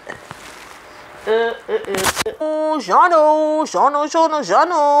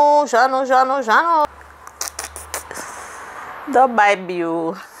 Jano. Don't bite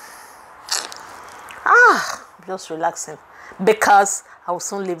you. Just relaxing. because I will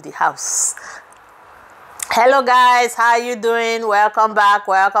soon leave the house. Hello guys, how are you doing? Welcome back,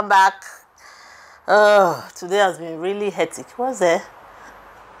 welcome back. Today has been really hectic. What's there?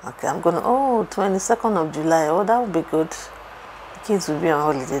 Okay, I'm gonna 22nd of July. Oh, that would be good. The kids will be on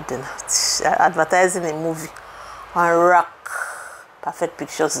holiday then. Advertising a movie on Rock. Perfect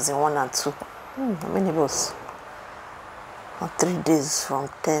Pictures is in 1 and 2. How many was? 3 days from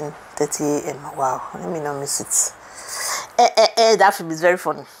 10:30 a.m. Wow, let me not miss it. That film is very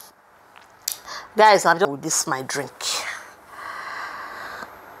funny. Guys, I'm just with this my drink.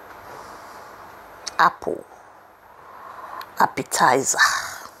 Apple appetizer.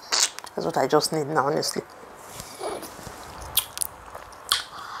 That's what I just need now, honestly.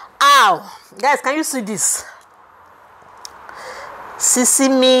 Ow! Guys, can you see this?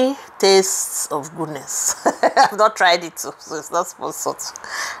 Sesame tastes of goodness. I've not tried it too, so it's not sponsored.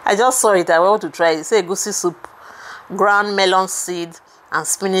 I just saw it. I want to try it. It's a egusi soup, ground melon seed, and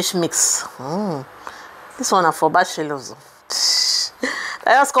spinach mix. This one are for bachelors.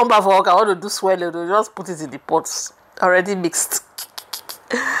 I just come back for work. I want to do swelling. Just put it in the pots already mixed.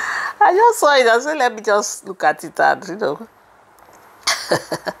 I just saw it. I said, let me just look at it and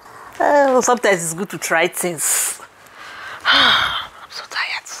sometimes it's good to try things. I'm so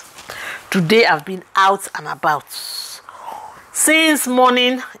tired. Today I've been out and about. Since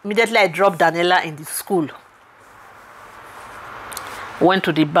morning, immediately I dropped Daniela in the school. Went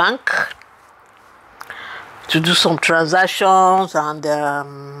to the bank to do some transactions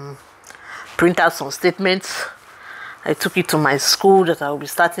and print out some statements. I took it to my school that I will be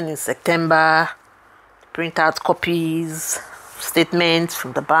starting in September. Print out copies, statements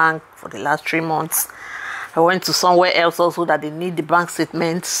from the bank for the last 3 months. I went to somewhere else also that they need the bank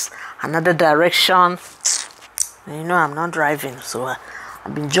statements, another direction. And I'm not driving, so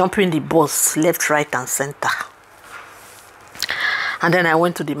I've been jumping the bus left, right, and center. And then I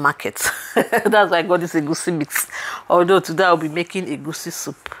went to the market. That's why I got this egusi mix. Although today I'll be making egusi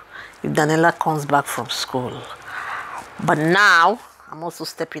soup if Daniela comes back from school. But now, I'm also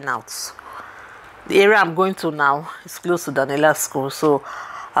stepping out. The area I'm going to now is close to Daniela's school. So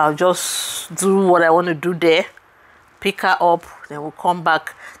I'll just do what I want to do there. Pick her up. Then we'll come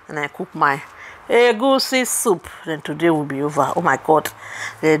back and I cook my egusi soup. Then today will be over. Oh my God.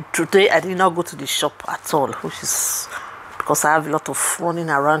 Then today I did not go to the shop at all. Which is because I have a lot of running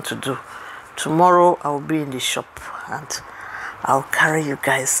around to do. Tomorrow I will be in the shop. And I'll carry you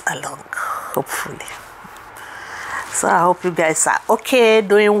guys along. Hopefully. So I hope you guys are okay,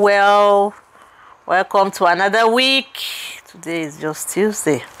 doing well. Welcome to another week. Today is just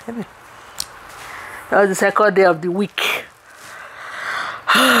Tuesday. That was the second day of the week.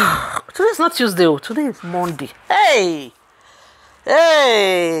 Today is not Tuesday. Today is Monday. Hey,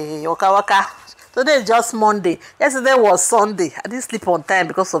 waka waka. Today is just Monday. Yesterday was Sunday. I didn't sleep on time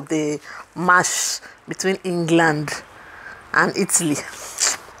because of the match between England and Italy.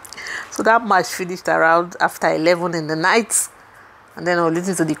 So that match finished around after 11 in the night. And then I was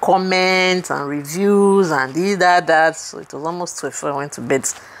listening to the comments and reviews and this, that. So it was almost 12 when I went to bed.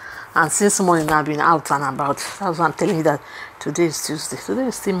 And since morning I've been out and about. That's why I'm telling you that today is Tuesday. Today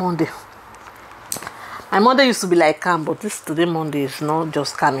is still Monday. My Monday used to be like calm, but today Monday is not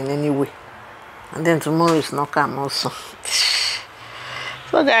just calm in any way. And then tomorrow is not calm also.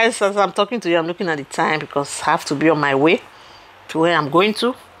 So guys, as I'm talking to you, I'm looking at the time because I have to be on my way to where I'm going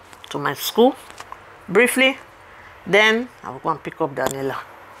to my school briefly. Then I'll go and pick up Daniela.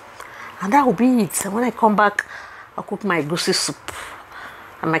 And that will be it. And when I come back, I'll cook my egusi soup.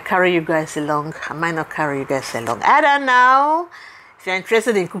 I might carry you guys along. I might not carry you guys along. I don't know. If you're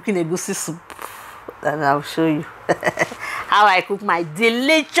interested in cooking egusi soup, then I'll show you how I cook my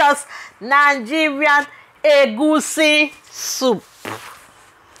delicious Nigerian egusi soup.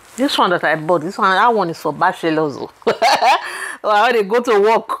 This one that I bought, that one is for bachelors. When they go to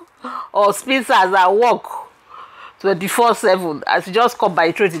work or spinsers at work 24/7, as you just come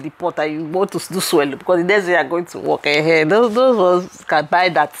by trade in the pot and you want to do swell because the next day you're going to work. Those ones can buy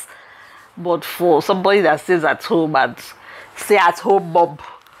that. But for somebody that stays at home and stay at home mom,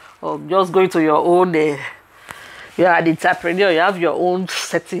 or just going to your own, you're an entrepreneur, you have your own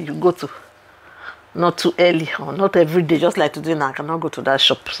setting you go to. Not too early or not every day, just like today now, I cannot go to that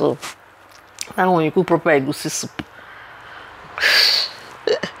shop. So that one you cook proper egusi soup.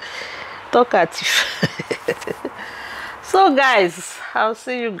 Talkative. So guys, I'll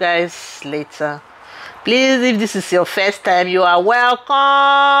see you guys later. Please, if this is your first time, you are welcome.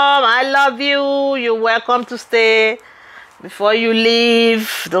 I love you. You're welcome to stay. Before you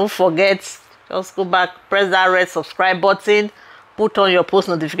leave, don't forget, just go back, press that red subscribe button, put on your post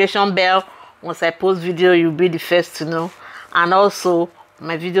notification bell. Once I post video, you'll be the first to know. And also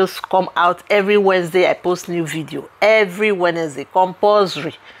my videos come out every Wednesday. I post new video every Wednesday,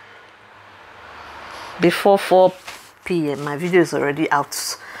 compulsory. Before 4 p.m. my video is already out.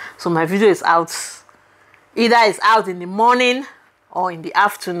 So my video is out, either it's out in the morning or in the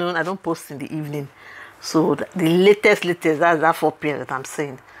afternoon. I don't post in the evening. So the latest, that's that 4 p.m. that I'm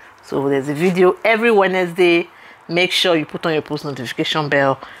saying. So there's a video every Wednesday. Make sure you put on your post notification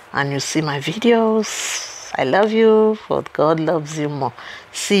bell and you see my videos. I love you, but God loves you more.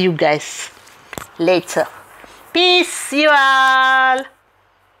 See you guys later. Peace, you all.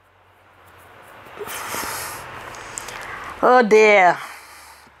 Oh dear.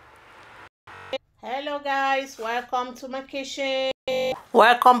 Hello guys, welcome to my kitchen.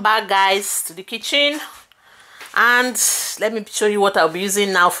 Welcome back guys to the kitchen. And let me show you what I'll be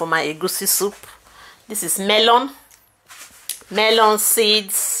using now for my egusi soup. This is melon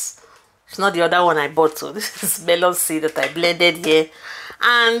seeds. It's not the other one I bought, so this is melon seed that I blended here.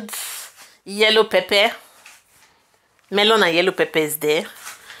 And yellow pepper. Melon and yellow pepper is there.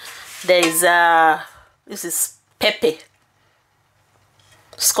 There is this is pepper,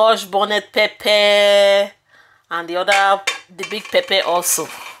 Scotch bonnet pepper, and the big pepper also.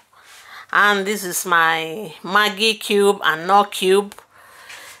 And this is my Maggi cube and Knorr cube.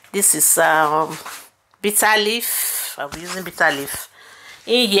 This is bitter leaf. I'll be using bitter leaf.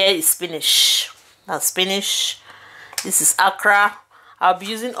 In here is spinach. That's spinach. This is okra. I'll be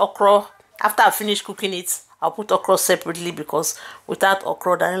using okra after I finish cooking it. I'll put okra separately because without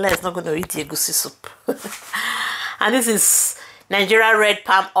okra, Daniela is not going to eat the egusi soup. And this is Nigeria red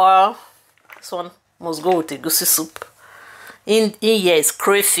palm oil. This one must go with egusi soup. In here is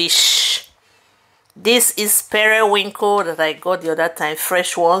crayfish. This is periwinkle that I got the other time,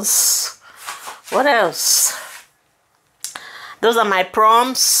 fresh ones. What else? Those are my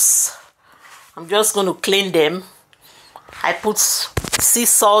prawns. I'm just going to clean them. I put sea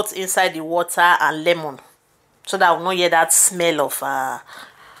salt inside the water and lemon, so that I will not hear that smell of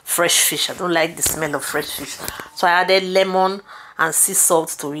fresh fish. I don't like the smell of fresh fish. So I added lemon and sea salt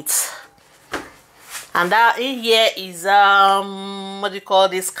to it. And that in here is what do you call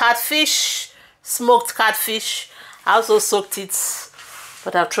this? Catfish, smoked catfish. I also soaked it,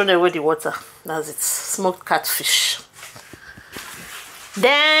 but I've thrown away the water. That's it, smoked catfish.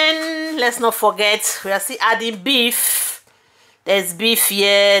 Then let's not forget, we are still adding beef. There's beef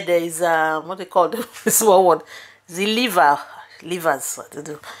here. There is what they call this one. The livers. What to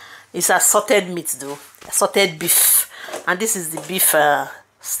do? It's assorted meat though, assorted beef, and this is the beef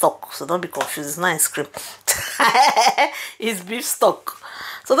stock. So don't be confused. It's not ice cream. It's beef stock.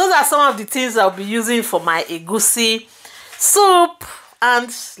 So those are some of the things I'll be using for my egusi soup.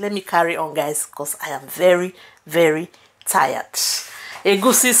 And let me carry on, guys, because I am very, very tired.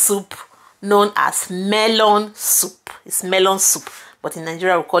 Egusi soup, known as melon soup. It's melon soup, but in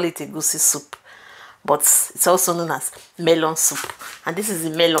Nigeria we call it egusi soup. But it's also known as melon soup. And this is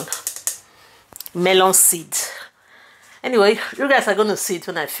the melon seed. Anyway, you guys are going to see it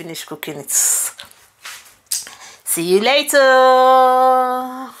when I finish cooking it. See you later.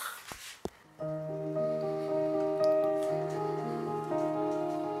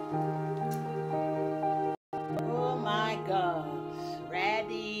 Oh my God.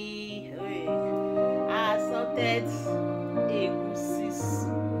 Ready. I sorted egusi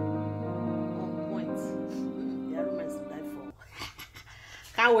soup. On point. The aroma is to die for.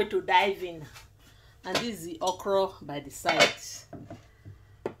 Can't wait to dive in. And this is the okra by the side. That's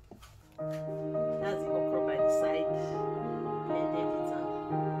the okra by the side. Blended it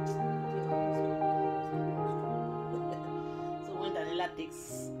so when Daniela takes,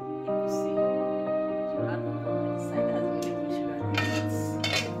 you will see. She'll add okra by the side. That's really what she will add.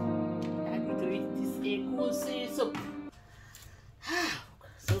 I need to eat this egusi soup.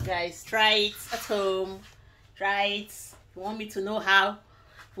 So guys, try it at home. Try it. If you want me to know how.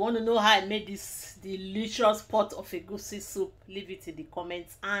 If you want to know how I made this delicious pot of egusi soup, leave it in the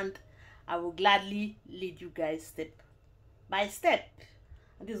comments and I will gladly lead you guys step by step.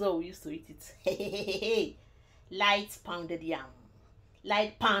 And this is how we used to eat it. Light pounded yam.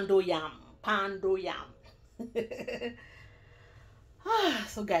 Light pando yam. Pando yam.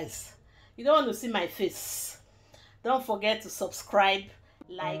 So guys, you don't want to see my face. Don't forget to subscribe,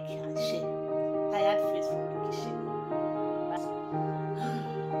 like and share. Tired face from the kitchen.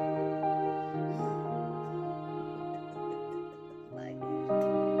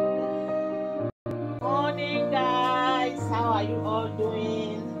 Are you all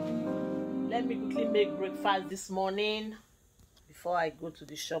doing? Let me quickly make breakfast this morning before I go to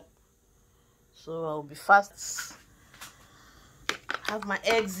the shop. So I'll be fast. I have my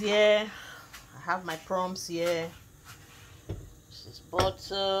eggs here. I have my prawns here.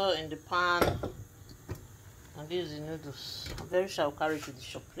 butter in the pan, and this is the noodles. I'm very sure I'll carry it to the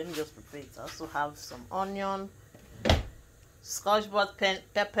shop. Let me just prepare it. I also have some onion, scotch bonnet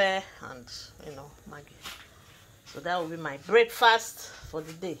pepper, and Maggi. So that will be my breakfast for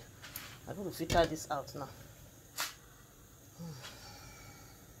the day. I'm going to filter this out now.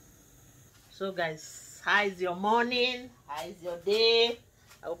 So guys, how is your morning? How is your day?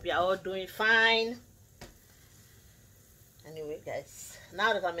 I hope you are all doing fine. Anyway guys,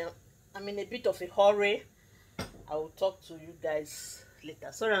 now that I'm in a bit of a hurry, I will talk to you guys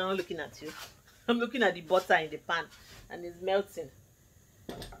later. Sorry, I'm not looking at you. I'm looking at the butter in the pan and it's melting.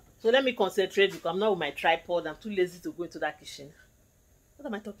 So let me concentrate because I'm not with my tripod. I'm too lazy to go into that kitchen. What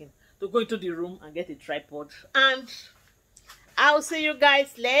am I talking? To go into the room and get a tripod. And I'll see you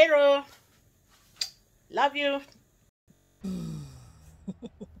guys later. Love you.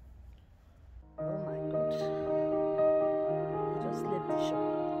 Oh my God. I just left the shop.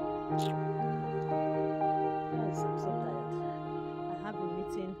 Guys, I'm so tired. I have a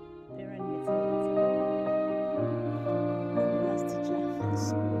meeting, parent meeting with the last teacher at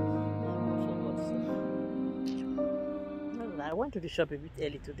school. I went to the shop a bit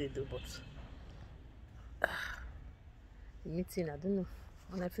early today though, but the meeting, I don't know.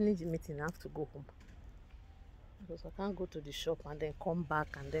 When I finish the meeting, I have to go home. Because I can't go to the shop and then come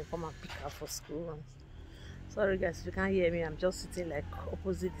back and then come and pick her for school. Sorry guys, if you can't hear me, I'm just sitting like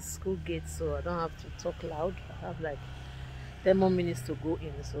opposite the school gate, so I don't have to talk loud. I have like 10 more minutes to go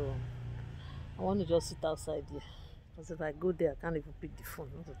in, so I want to just sit outside here. Because if I go there, I can't even pick the phone,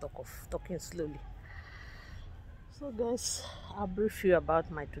 not to talk of talking slowly. So guys, I'll brief you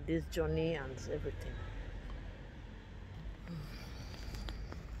about my today's journey and everything.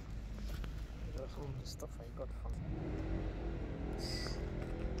 That's some of the stuff I got from.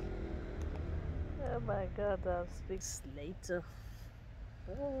 Oh my God, I'll speak later.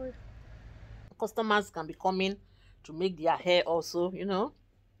 Oh. Customers can be coming to make their hair also, you know.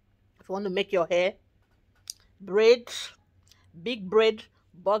 If you want to make your hair, braid, big braid,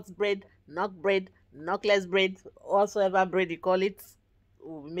 box braid, knockless braid, whatsoever braid you call it,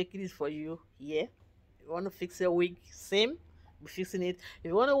 we'll be making it for you here. If you want to fix your wig, same, we're fixing it. If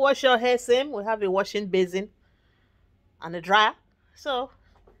you want to wash your hair, same, we have a washing basin and a dryer. So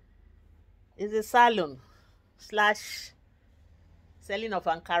it's a salon slash selling of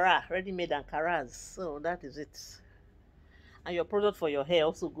Ankara, ready-made Ankaras. So that is it. And your product for your hair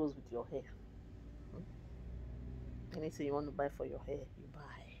also goes with your hair. Anything you want to buy for your hair, you buy.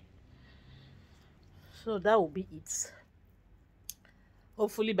 So that will be it.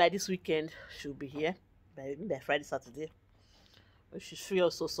 Hopefully by this weekend she'll be here. By Friday, Saturday. She's free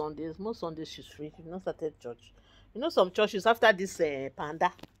also Sundays. Most Sundays she's free. She's not started church. You know, some churches after this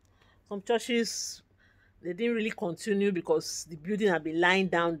panda, some churches they didn't really continue because the building had been lying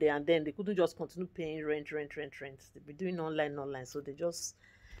down there, and then they couldn't just continue paying rent. They've been doing online, so they just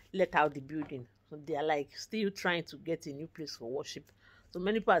let out the building. So they are like still trying to get a new place for worship. So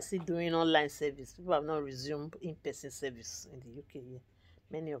many people are still doing online service. People have not resumed in-person service in the UK here.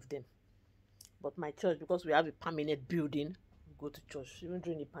 Many of them. But my church, because we have a permanent building, we go to church. Even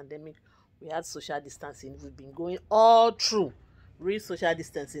during the pandemic, we had social distancing. We've been going all through real social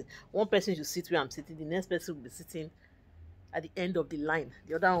distancing. One person should sit where I'm sitting. The next person will be sitting at the end of the line.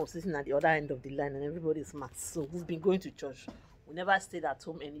 The other one was sitting at the other end of the line, and everybody's masked. So we've been going to church. We never stayed at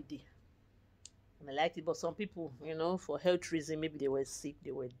home any day. And I liked it, but some people, you know, for health reason, maybe they were sick, they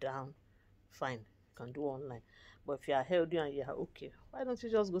were down. Fine, you can do online. But if you are healthy and you are okay, why don't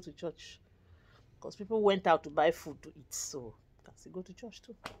you just go to church? Because people went out to buy food to eat, so you can still go to church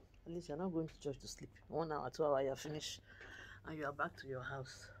too. At least you're not going to church to sleep. 1 hour, 2 hours, you're finished, and you are back to your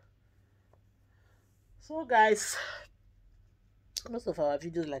house. So guys, most of our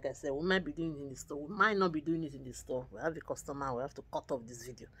videos, like I said, we might be doing it in the store. We might not be doing it in the store. We have a customer. We have to cut off this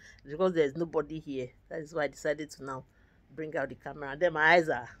video because there's nobody here. That is why I decided to now bring out the camera. And then my eyes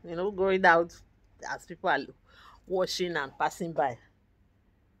are, you know, going out as people are watching and passing by.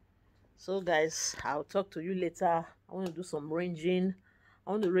 So guys, I'll talk to you later. I want to do some ranging.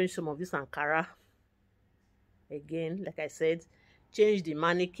 I want to range some of this Ankara again. Like I said, change the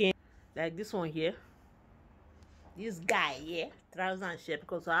mannequin, like this one here. This guy here, trouser and shirt,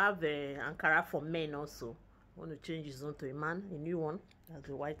 because I have Ankara for men also. I want to change his own to a man, a new one. That's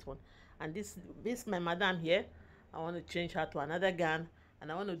the white one. And this my madam here, I want to change her to another gown,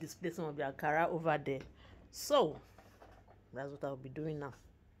 and I want to display some of the Ankara over there. So that's what I'll be doing now.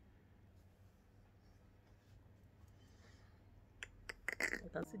 You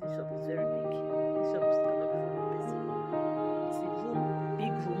can see the shop is very big. This shop cannot be for one person. It's a room,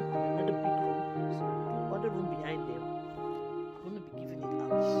 big room, another big room. So the other room behind them, I'm going to be giving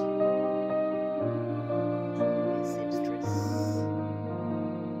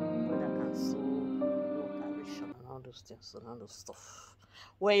some kind of stuff.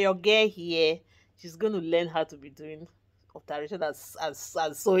 When your girl here, she's going to learn how to be doing alteration as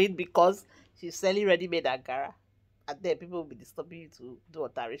sewing because she's selling ready-made Ankara. And then people will be disturbing you to do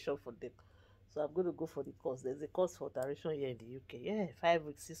alteration for them. So I'm going to go for the course. There's a course for alteration here in the UK. Yeah, 5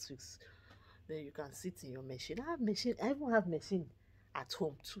 weeks, 6 weeks. Then you can sit in your machine. I have machine. I even have machine at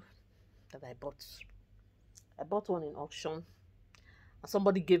home too that I bought. I bought one in auction. And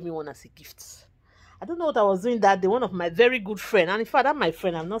somebody gave me one as a gift. I don't know what I was doing that day. One of my very good friend, and in fact, that my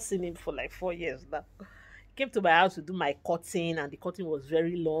friend, I've not seen him for like 4 years now. He came to my house to do my cutting, and the cutting was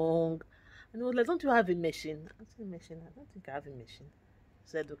very long. And he was like, "Don't you have a machine?" I said, "Machine? I don't think I have a machine." He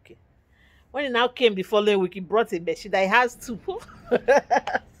said, "Okay." When he now came the following week, he brought a machine that he has two.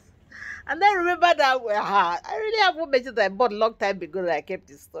 And then remember that I really have one machine that I bought a long time ago that I kept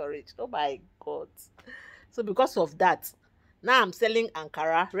in storage. Oh my God. So because of that, now I'm selling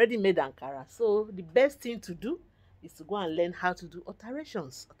Ankara, ready-made Ankara. So the best thing to do is to go and learn how to do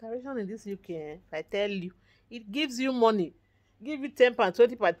alterations. Alteration in this UK, if I tell you, it gives you money. Give you 10 pounds,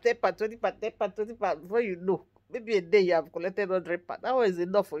 20 pounds, 10 pounds, 20 pounds, 10 pounds, 20 pounds. Before you know, maybe a day you have collected 100 pounds. That was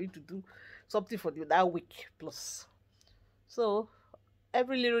enough for you to do something for you that week plus. So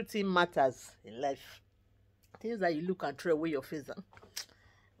every little thing matters in life. Things that you look and throw away your face.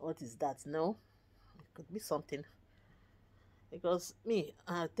 What is that? No, it could be something. Because me,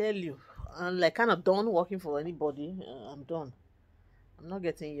 I tell you, I'm like kind of done working for anybody. I'm done. I'm not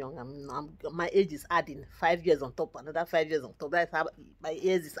getting young. My age is adding 5 years on top, another 5 years on top. That's how my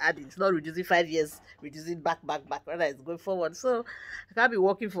age is adding. It's not reducing 5 years, reducing back. Rather, it's going forward. So I can't be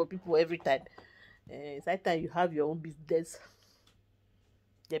working for people every time. It's like time you have your own business.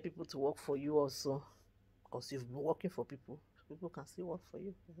 Get people to work for you also, because you've been working for people. People can still work for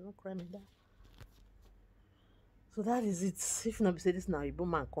you. There's no crime in that. So that is it. If not, say this now, Igbo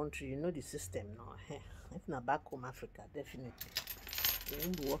man country, you know the system now. If not back home Africa, definitely. You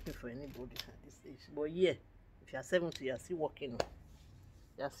won't be working for anybody at this age. But yeah, if you are 70, you are still working.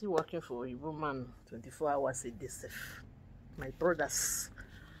 You are still working for Igbo man 24 hours a day safe. My brothers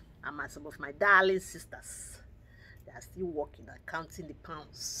and some of my darling sisters, they are still working and counting the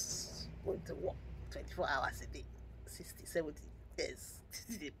pounds. Going to work 24 hours a day. 60, 70 years.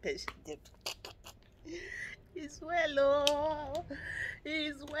 It's well, oh.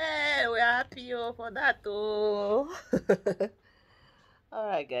 It's well. We're happy for that, oh.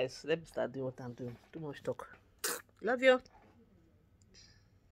 Alright, guys. Let me start doing what I'm doing. Too much talk. Love you.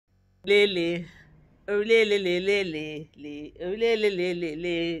 Lele. Oh, lele, lele, lele. Oh, lele, lele,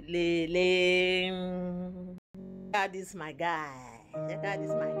 lele, lele. God is my guy. God is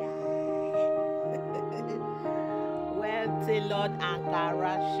my guy. Well tailored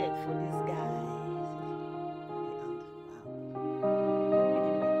Ankara shirt for this guy.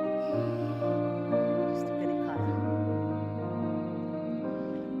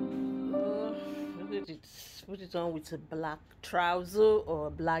 Put it on with a black trouser or a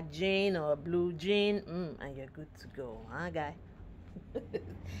black jean or a blue jean, and you're good to go, huh, guy?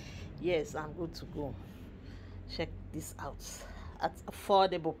 Yes, I'm good to go. Check this out at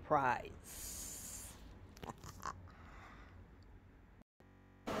affordable price.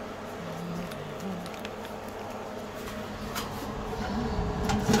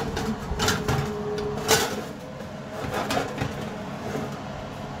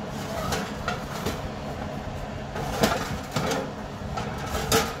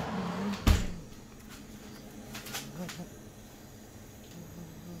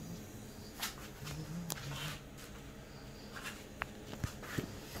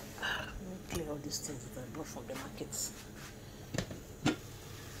 Clear all these things that I bought from the markets.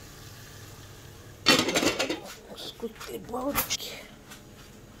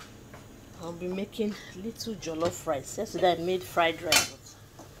 I'll be making little jollof rice. Yesterday I made fried rice.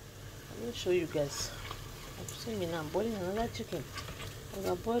 Let me show you guys. I'm seeing me now. I'm boiling another chicken.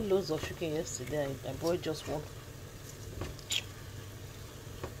 I boiled loads of chicken yesterday. I boiled just one.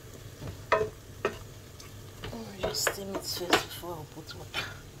 I'll just steam it first before I put water.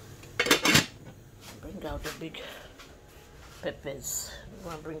 Bring out the big peppers. I'm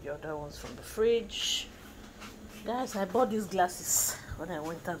going to bring the other ones from the fridge. Guys, I bought these glasses when I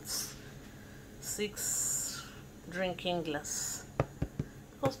went out. 6 drinking glass.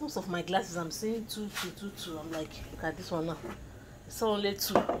 Because most of my glasses I'm seeing 2. I'm like, look at this one now. It's only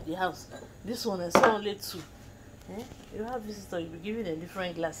 2 in the house. This one is only 2. You have visitors, you'll be giving them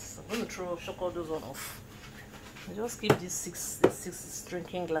different glasses. I'm going to chuck all those one off. I just keep these 6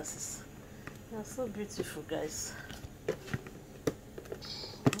 drinking glasses. They're so beautiful, guys.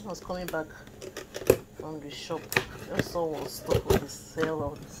 I was coming back from the shop. Just saw one stop with the sale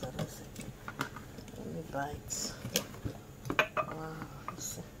of this. Let me buy it.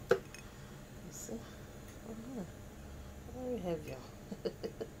 heavy.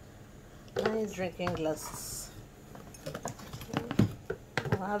 Nice drinking glasses.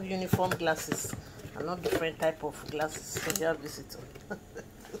 I have uniform glasses and not different type of glasses for your visitor.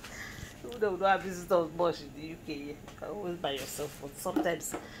 We don't have visitors much in the UK. You can always by yourself, but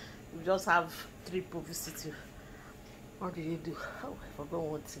sometimes you just have 3 people visit you. What did you do? Oh, I forgot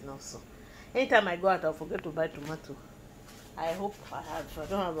one thing also. Anytime I go out, I'll forget to buy tomato. I hope I have. If I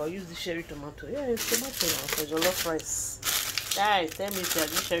don't have, I'll use the cherry tomato. Yeah, it's tomato now for jollof rice. Guys, tell me if I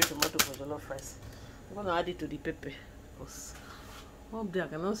use cherry tomato for jollof rice. I'm gonna add it to the pepper because up there I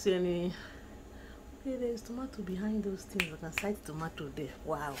cannot see any. Okay, there's tomato behind those things. I can sight tomato there.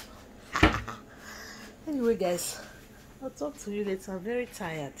 Wow. Anyway, guys, I'll talk to you later. I'm very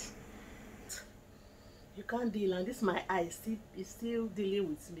tired. You can't deal, and this my eye is still dealing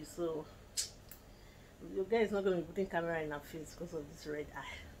with me, so your guy is not going to be putting camera in her face because of this red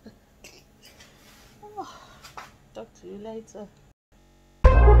eye. Oh, talk to you later.